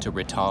plane into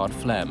retard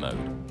flare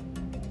mode.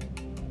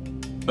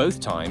 Both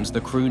times,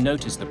 the crew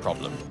noticed the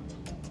problem,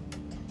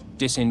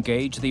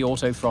 disengaged the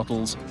auto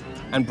throttles,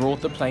 and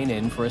brought the plane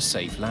in for a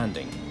safe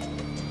landing.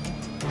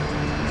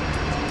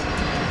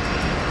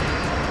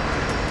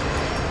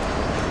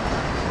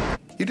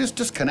 You just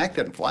disconnect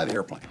it and fly the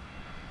airplane.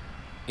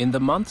 In the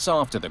months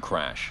after the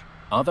crash,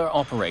 other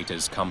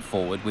operators come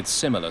forward with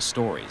similar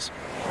stories.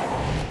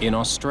 In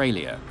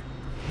Australia,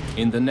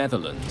 in the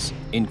Netherlands,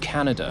 in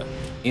Canada,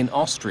 in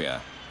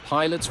Austria,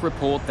 pilots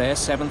report their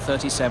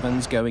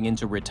 737s going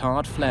into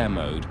retard flare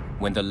mode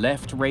when the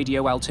left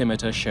radio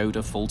altimeter showed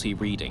a faulty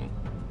reading.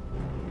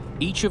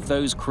 Each of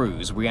those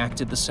crews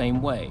reacted the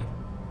same way.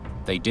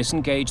 They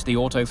disengaged the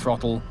auto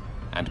throttle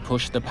and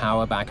pushed the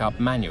power back up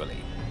manually.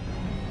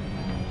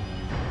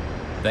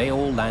 They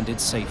all landed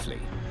safely.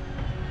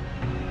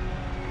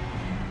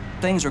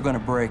 Things are going to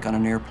break on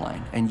an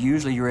airplane, and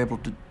usually you're able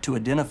to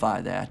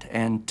identify that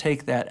and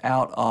take that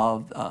out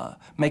of,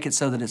 make it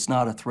so that it's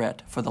not a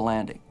threat for the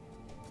landing.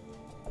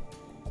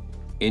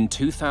 In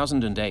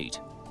 2008,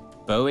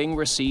 Boeing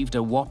received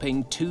a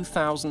whopping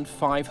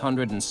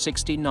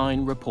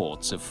 2,569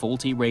 reports of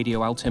faulty radio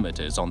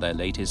altimeters on their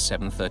latest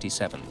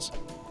 737s.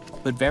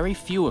 But very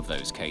few of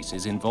those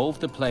cases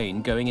involved the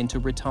plane going into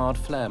retard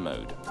flare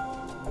mode.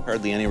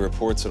 Hardly any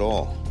reports at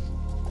all.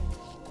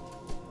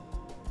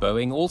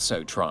 Boeing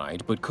also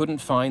tried but couldn't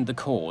find the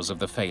cause of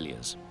the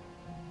failures.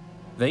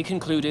 They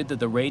concluded that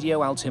the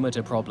radio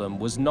altimeter problem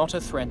was not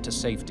a threat to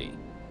safety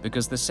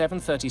because the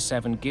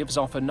 737 gives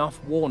off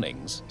enough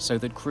warnings so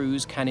that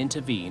crews can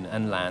intervene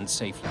and land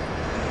safely.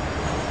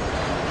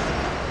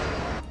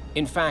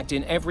 In fact,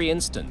 in every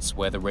instance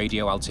where the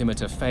radio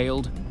altimeter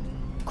failed,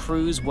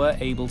 crews were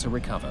able to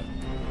recover.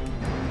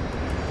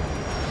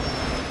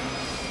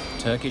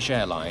 Turkish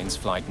Airlines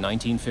Flight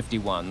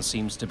 1951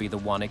 seems to be the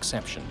one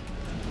exception.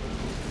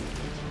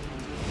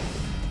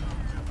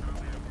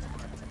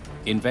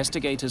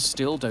 Investigators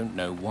still don't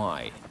know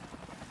why.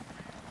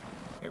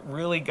 It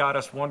really got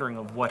us wondering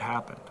of what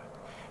happened.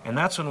 And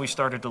that's when we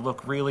started to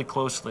look really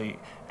closely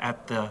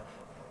at the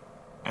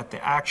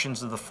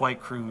actions of the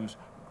flight crews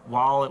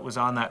while it was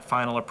on that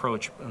final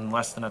approach in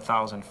less than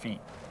 1,000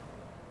 feet.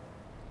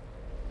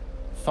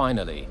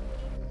 Finally,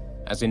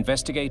 as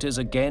investigators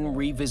again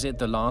revisit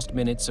the last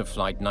minutes of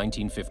Flight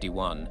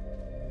 1951,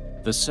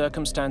 the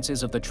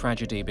circumstances of the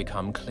tragedy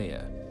become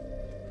clear.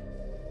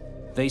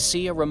 They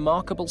see a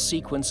remarkable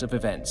sequence of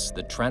events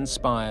that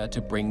transpire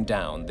to bring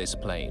down this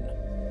plane.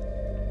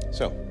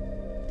 So,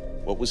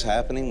 what was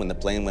happening when the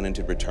plane went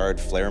into retard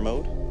flare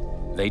mode?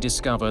 They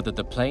discover that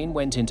the plane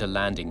went into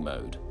landing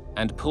mode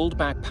and pulled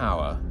back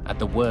power at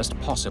the worst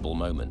possible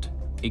moment,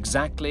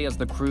 exactly as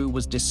the crew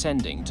was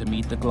descending to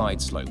meet the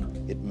glide slope.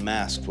 It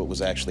masked what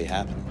was actually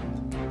happening.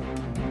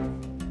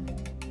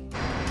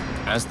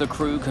 As the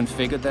crew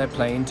configured their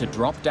plane to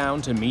drop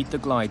down to meet the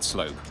glide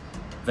slope,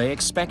 they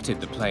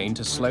expected the plane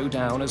to slow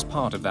down as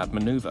part of that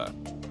maneuver.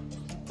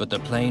 But the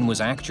plane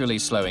was actually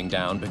slowing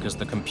down because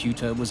the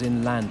computer was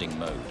in landing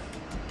mode.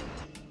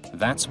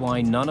 That's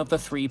why none of the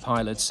 3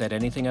 pilots said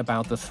anything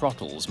about the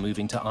throttles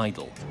moving to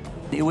idle.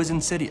 It was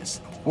insidious.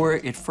 Where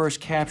it first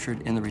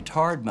captured in the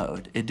retard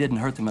mode, it didn't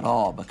hurt them at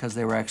all because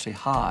they were actually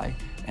high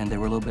and they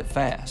were a little bit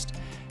fast.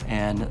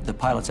 And the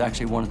pilots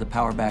actually wanted the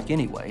power back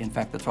anyway. In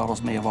fact, the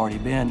throttles may have already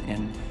been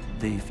in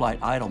the flight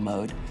idle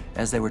mode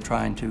as they were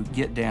trying to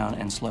get down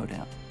and slow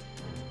down.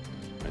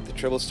 Right, the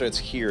trouble starts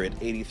here at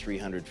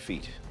 8,300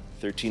 feet,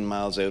 13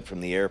 miles out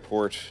from the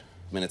airport,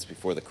 minutes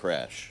before the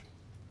crash.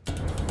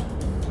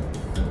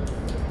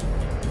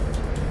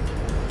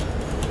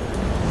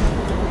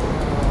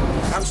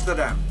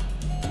 Amsterdam.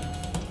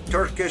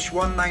 Turkish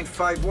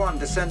 1951,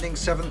 descending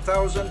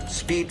 7,000,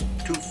 speed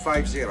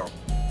 250.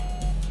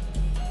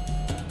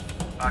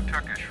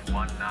 Turkish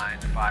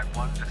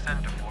 1951,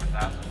 descend to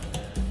 4,000.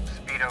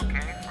 Speed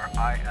okay for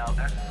ILS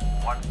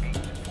 18,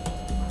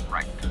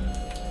 right.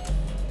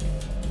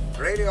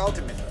 Radio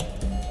altimeter.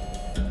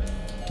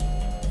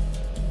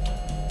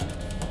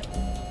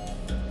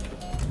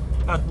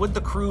 Would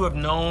the crew have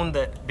known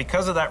that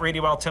because of that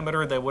radio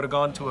altimeter they would have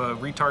gone to a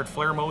retard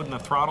flare mode in the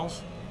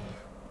throttles?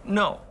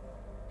 No.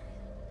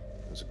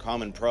 It was a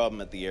common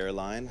problem at the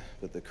airline,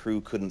 but the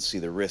crew couldn't see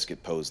the risk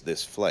it posed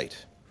this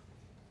flight.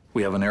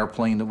 We have an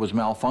airplane that was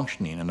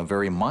malfunctioning in a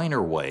very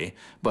minor way,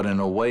 but in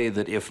a way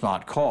that, if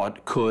not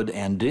caught, could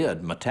and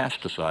did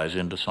metastasize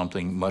into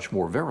something much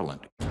more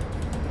virulent.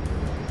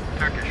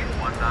 Turkish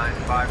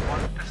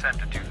 1951, descend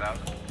to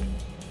 2000.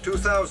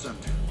 2000,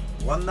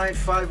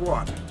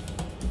 1951.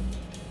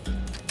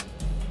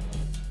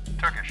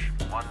 Turkish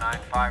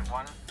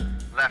 1951,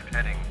 left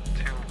heading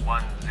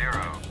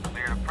 210,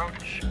 cleared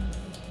approach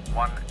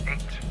 18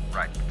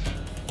 right.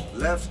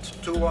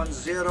 Left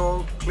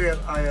 210, clear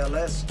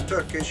ILS,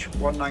 Turkish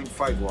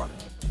 1951.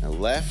 Now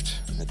left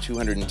at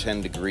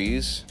 210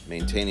 degrees,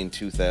 maintaining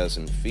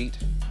 2,000 feet,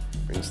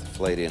 brings the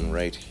flight in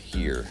right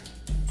here,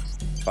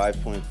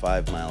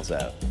 5.5 miles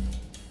out.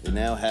 They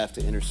now have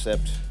to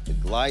intercept the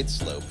glide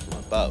slope from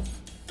above.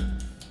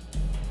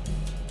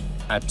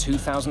 At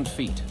 2,000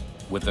 feet,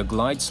 with the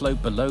glide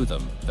slope below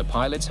them, the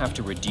pilots have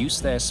to reduce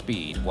their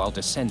speed while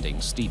descending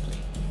steeply.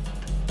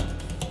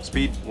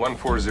 Speed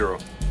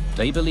 140.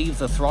 They believe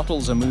the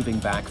throttles are moving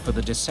back for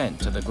the descent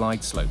to the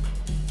glide slope.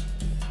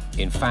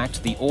 In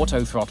fact, the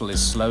auto throttle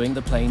is slowing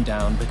the plane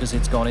down because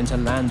it's gone into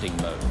landing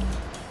mode.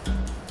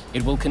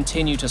 It will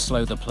continue to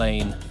slow the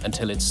plane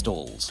until it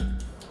stalls.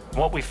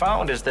 What we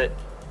found is that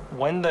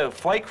when the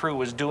flight crew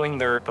was doing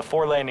their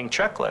before landing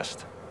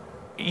checklist,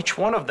 each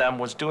one of them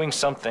was doing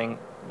something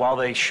while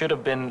they should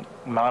have been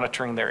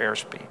monitoring their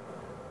airspeed.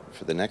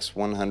 For the next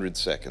 100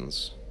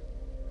 seconds,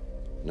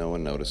 no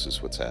one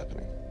notices what's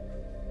happening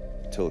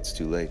until it's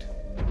too late.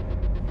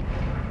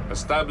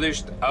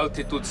 Established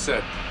altitude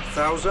set.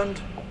 1000.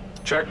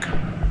 Check.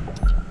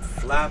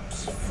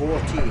 Flaps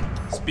 40.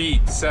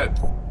 Speed set.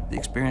 The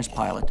experienced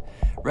pilot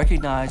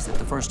recognized that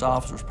the first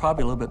officer was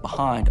probably a little bit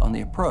behind on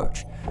the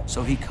approach,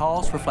 so he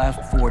calls for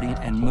flaps 40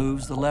 and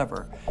moves the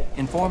lever,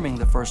 informing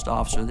the first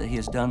officer that he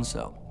has done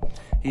so.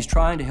 He's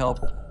trying to help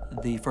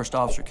the first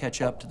officer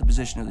catch up to the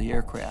position of the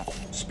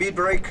aircraft. Speed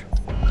brake.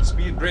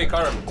 Speed brake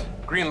armed.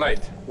 Green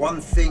light.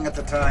 One thing at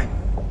a time.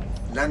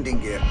 Landing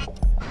gear.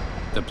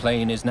 The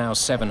plane is now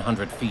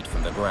 700 feet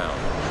from the ground.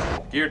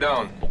 Gear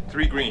down.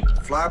 3 green.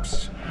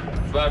 Flaps.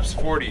 Flaps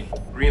 40.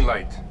 Green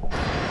light.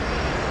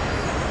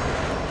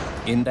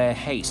 In their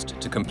haste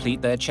to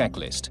complete their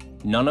checklist,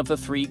 none of the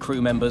 3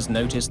 crew members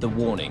notice the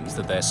warnings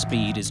that their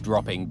speed is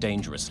dropping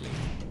dangerously.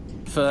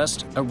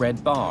 First, a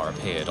red bar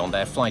appeared on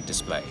their flight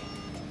display.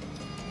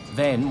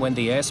 Then, when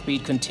the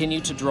airspeed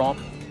continued to drop,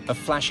 a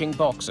flashing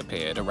box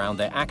appeared around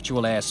their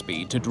actual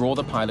airspeed to draw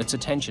the pilot's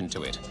attention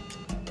to it.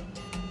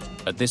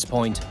 At this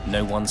point,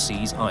 no one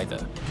sees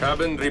either.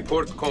 Cabin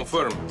report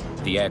confirmed.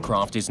 The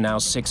aircraft is now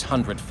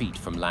 600 feet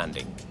from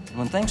landing.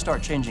 When things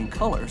start changing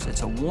colors,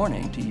 it's a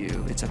warning to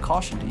you, it's a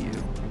caution to you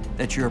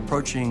that you're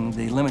approaching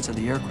the limits of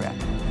the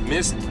aircraft.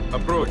 Missed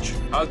approach.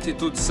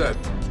 Altitude set.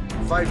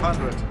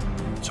 500.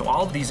 So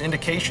all of these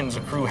indications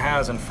the crew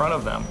has in front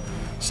of them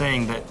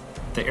saying that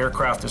the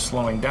aircraft is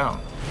slowing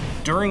down.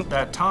 During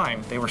that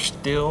time, they were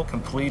still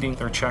completing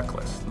their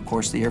checklist. Of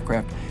course, the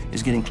aircraft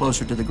is getting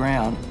closer to the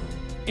ground.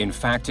 In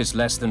fact, it's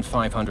less than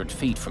 500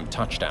 feet from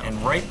touchdown. And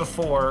right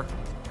before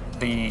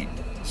the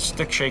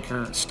stick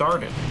shaker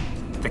started,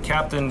 the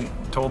captain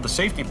told the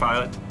safety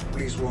pilot,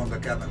 "Please warn the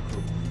cabin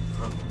crew."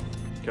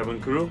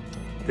 Cabin crew,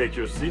 take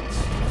your seats.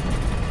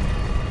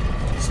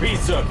 Speed,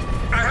 sir.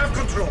 I have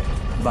control.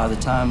 By the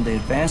time they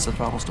advanced the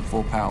throttles to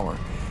full power,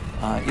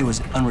 it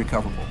was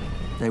unrecoverable.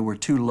 They were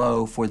too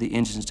low for the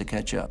engines to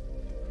catch up.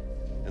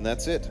 And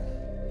that's it.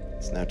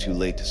 It's now too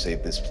late to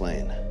save this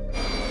plane.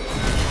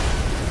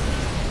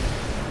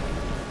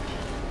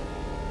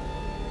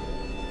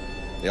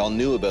 They all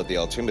knew about the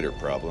altimeter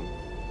problem,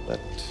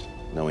 but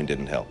knowing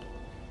didn't help.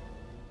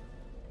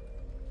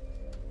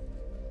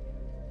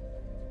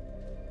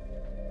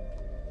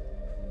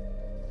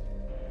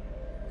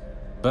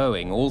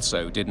 Boeing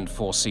also didn't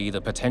foresee the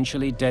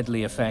potentially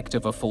deadly effect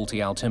of a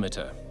faulty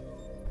altimeter.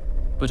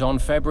 But on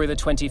February the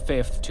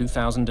 25th,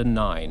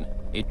 2009,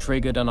 it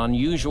triggered an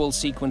unusual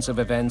sequence of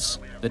events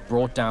that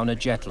brought down a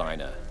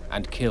jetliner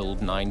and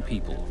killed 9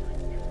 people.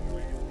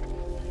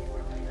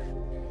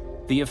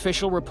 The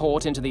official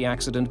report into the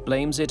accident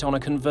blames it on a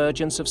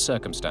convergence of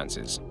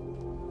circumstances.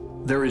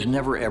 There is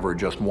never, ever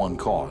just one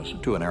cause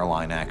to an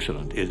airline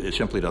accident. It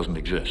simply doesn't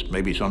exist.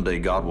 Maybe someday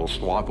God will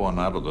swap one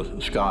out of the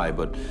sky,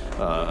 but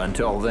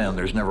until then,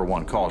 there's never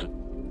one cause.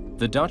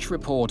 The Dutch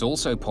report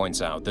also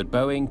points out that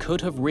Boeing could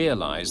have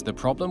realized the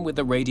problem with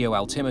the radio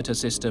altimeter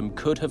system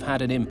could have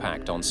had an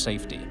impact on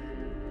safety.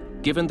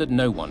 Given that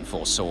no one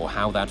foresaw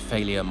how that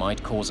failure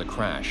might cause a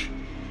crash,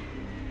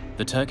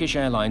 the Turkish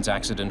Airlines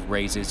accident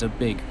raises a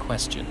big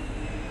question.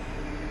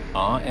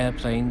 Are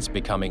airplanes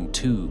becoming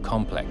too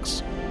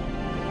complex?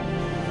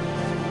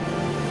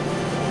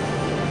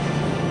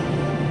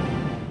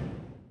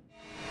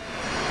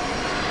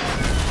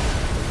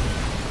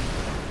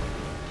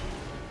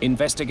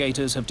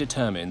 Investigators have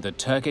determined that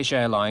Turkish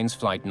Airlines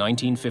Flight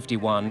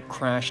 1951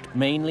 crashed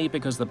mainly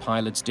because the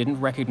pilots didn't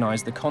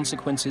recognize the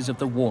consequences of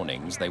the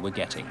warnings they were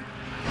getting.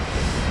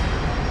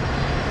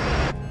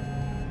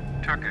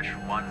 Turkish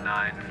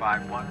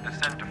 1951,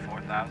 descend to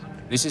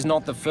 4000. This is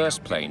not the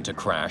first plane to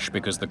crash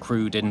because the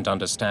crew didn't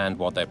understand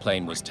what their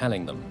plane was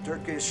telling them.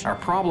 Our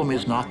problem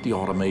is not the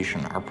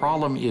automation. Our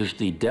problem is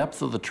the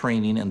depth of the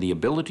training and the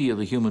ability of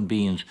the human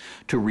beings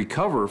to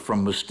recover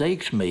from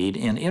mistakes made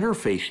in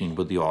interfacing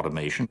with the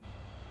automation.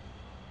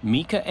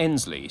 Mika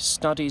Ensley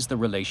studies the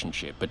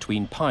relationship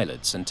between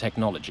pilots and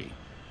technology.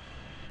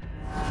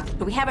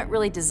 We haven't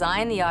really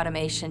designed the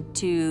automation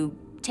to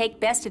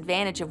take best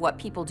advantage of what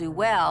people do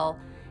well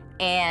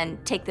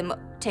and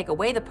take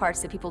away the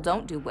parts that people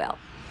don't do well.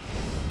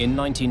 In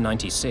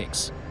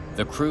 1996,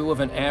 the crew of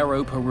an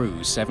Aero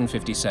Peru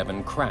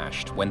 757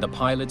 crashed when the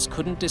pilots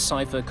couldn't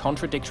decipher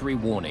contradictory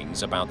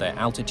warnings about their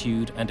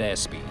altitude and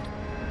airspeed.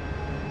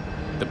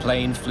 The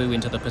plane flew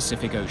into the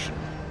Pacific Ocean.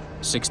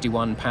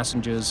 61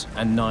 passengers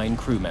and 9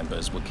 crew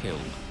members were killed.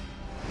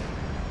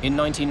 In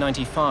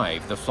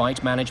 1995, the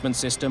flight management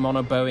system on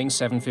a Boeing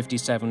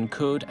 757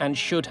 could and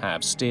should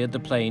have steered the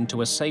plane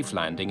to a safe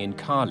landing in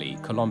Cali,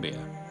 Colombia.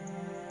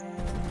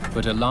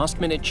 But a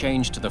last-minute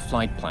change to the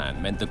flight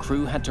plan meant the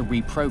crew had to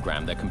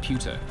reprogram their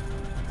computer.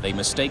 They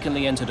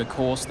mistakenly entered a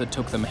course that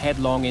took them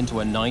headlong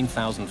into a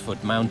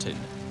 9,000-foot mountain.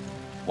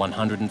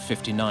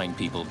 159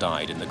 people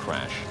died in the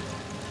crash.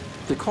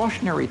 The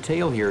cautionary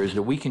tale here is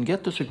that we can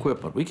get this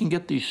equipment, we can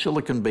get these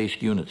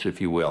silicon-based units,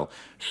 if you will,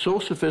 so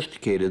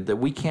sophisticated that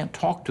we can't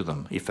talk to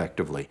them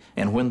effectively.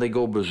 And when they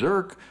go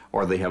berserk,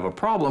 or they have a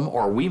problem,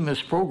 or we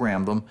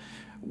misprogram them,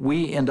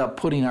 we end up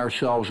putting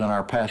ourselves and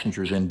our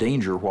passengers in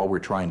danger while we're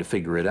trying to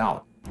figure it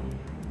out.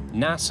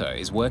 NASA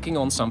is working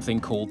on something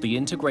called the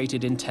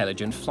Integrated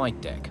Intelligent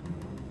Flight Deck.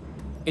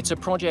 It's a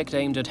project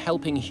aimed at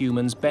helping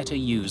humans better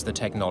use the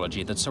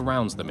technology that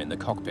surrounds them in the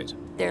cockpit.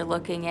 They're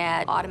looking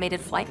at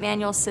automated flight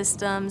manual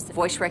systems,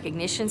 voice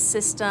recognition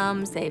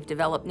systems. They've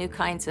developed new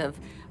kinds of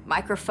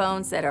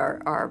microphones that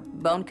are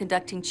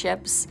bone-conducting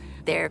chips.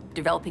 They're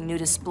developing new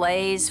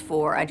displays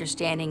for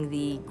understanding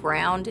the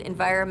ground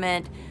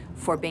environment,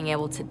 for being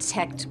able to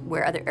detect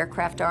where other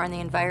aircraft are in the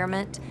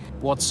environment.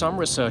 What some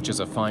researchers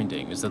are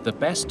finding is that the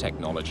best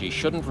technology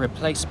shouldn't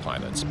replace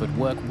pilots, but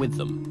work with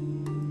them.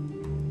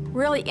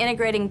 Really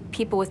integrating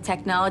people with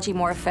technology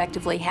more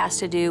effectively has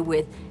to do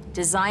with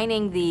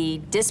designing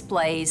the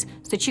displays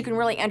so that you can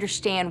really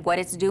understand what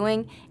it's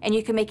doing, and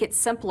you can make it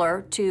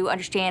simpler to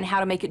understand how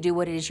to make it do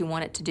what it is you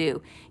want it to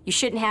do. You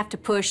shouldn't have to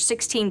push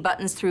 16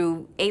 buttons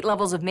through 8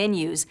 levels of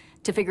menus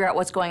to figure out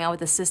what's going on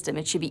with the system.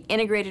 It should be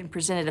integrated and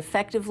presented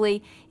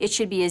effectively. It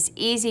should be as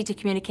easy to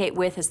communicate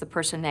with as the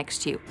person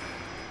next to you.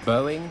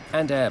 Boeing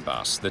and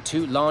Airbus, the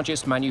 2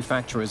 largest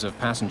manufacturers of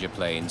passenger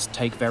planes,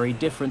 take very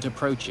different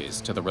approaches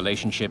to the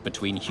relationship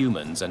between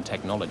humans and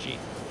technology.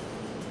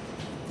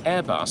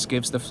 Airbus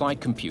gives the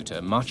flight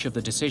computer much of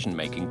the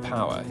decision-making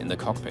power in the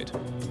cockpit.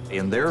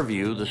 In their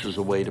view, this is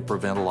a way to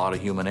prevent a lot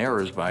of human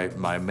errors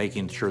by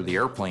making sure the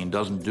airplane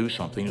doesn't do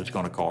something that's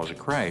going to cause a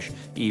crash,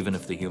 even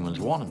if the humans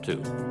want it to.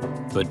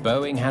 But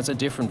Boeing has a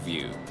different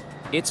view.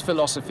 Its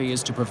philosophy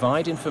is to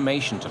provide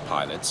information to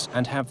pilots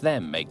and have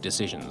them make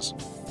decisions.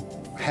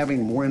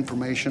 Having more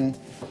information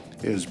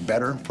is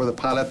better for the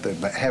pilot,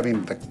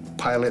 having the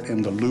pilot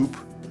in the loop,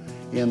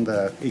 in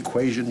the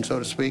equation, so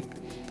to speak.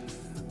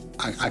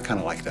 I kind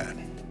of like that.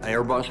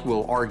 Airbus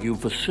will argue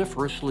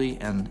vociferously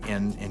and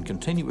in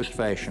continuous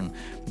fashion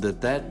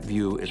that that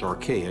view is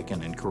archaic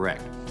and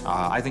incorrect.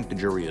 I think the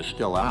jury is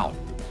still out.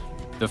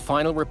 The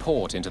final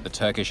report into the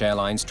Turkish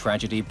Airlines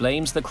tragedy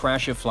blames the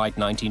crash of Flight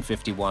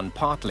 1951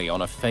 partly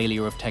on a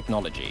failure of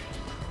technology.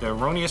 The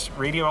erroneous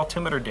radio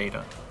altimeter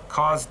data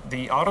caused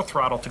the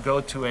autothrottle to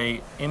go to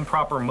an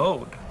improper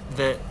mode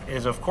that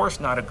is, of course,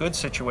 not a good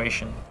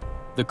situation.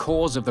 The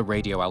cause of the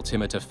radio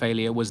altimeter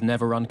failure was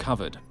never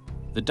uncovered.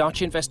 The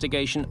Dutch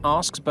investigation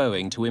asks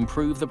Boeing to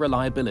improve the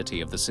reliability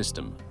of the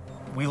system.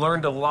 We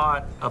learned a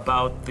lot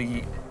about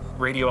the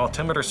radio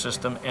altimeter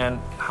system and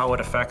how it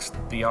affects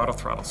the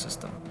autothrottle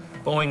system.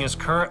 Boeing is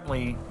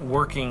currently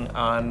working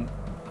on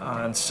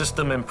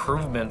system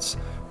improvements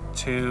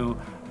to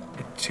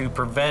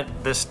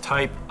prevent this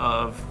type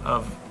of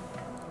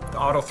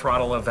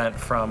autothrottle event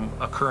from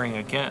occurring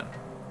again.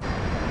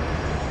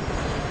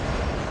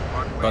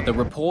 But the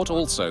report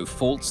also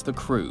faults the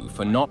crew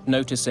for not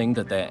noticing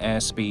that their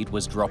airspeed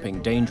was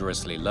dropping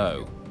dangerously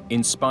low,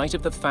 in spite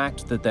of the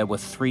fact that there were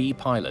 3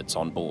 pilots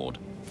on board.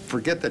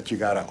 Forget that you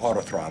got an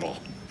autothrottle.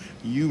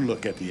 You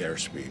look at the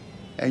airspeed,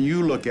 and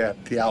you look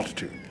at the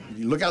altitude.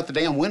 You look out the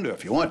damn window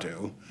if you want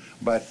to,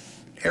 but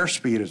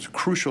airspeed is a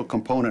crucial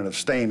component of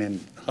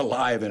staying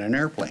alive in an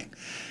airplane.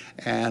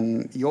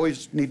 And you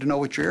always need to know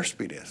what your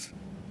airspeed is.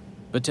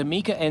 But to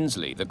Mika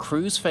Ensley, the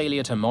crew's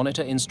failure to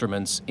monitor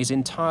instruments is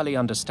entirely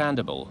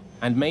understandable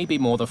and may be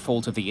more the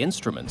fault of the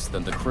instruments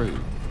than the crew.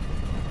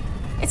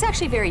 It's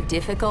actually very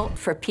difficult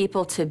for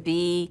people to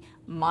be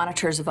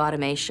monitors of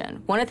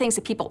automation. One of the things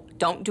that people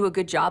don't do a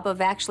good job of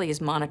actually is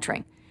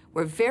monitoring.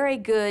 We're very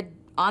good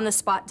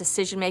on-the-spot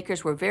decision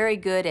makers. We're very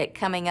good at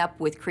coming up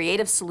with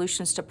creative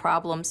solutions to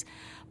problems,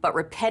 but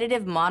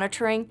repetitive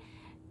monitoring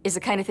is the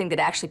kind of thing that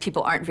actually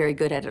people aren't very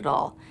good at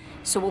all.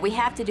 So what we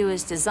have to do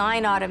is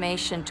design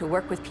automation to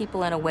work with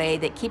people in a way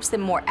that keeps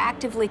them more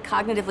actively,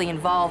 cognitively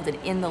involved and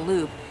in the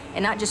loop,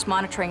 and not just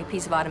monitoring a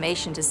piece of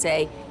automation to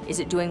say, is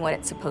it doing what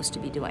it's supposed to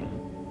be doing?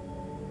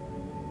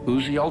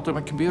 Who's the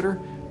ultimate computer?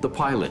 The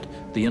pilot,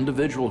 the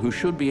individual who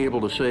should be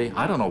able to say,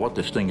 I don't know what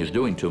this thing is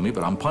doing to me,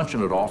 but I'm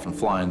punching it off and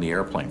flying the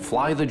airplane.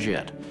 Fly the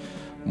jet.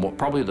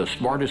 Probably the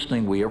smartest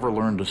thing we ever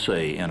learned to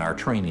say in our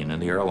training in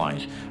the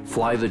airlines: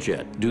 fly the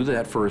jet. Do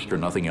that first or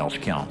nothing else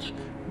counts.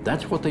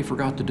 That's what they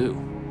forgot to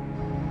do.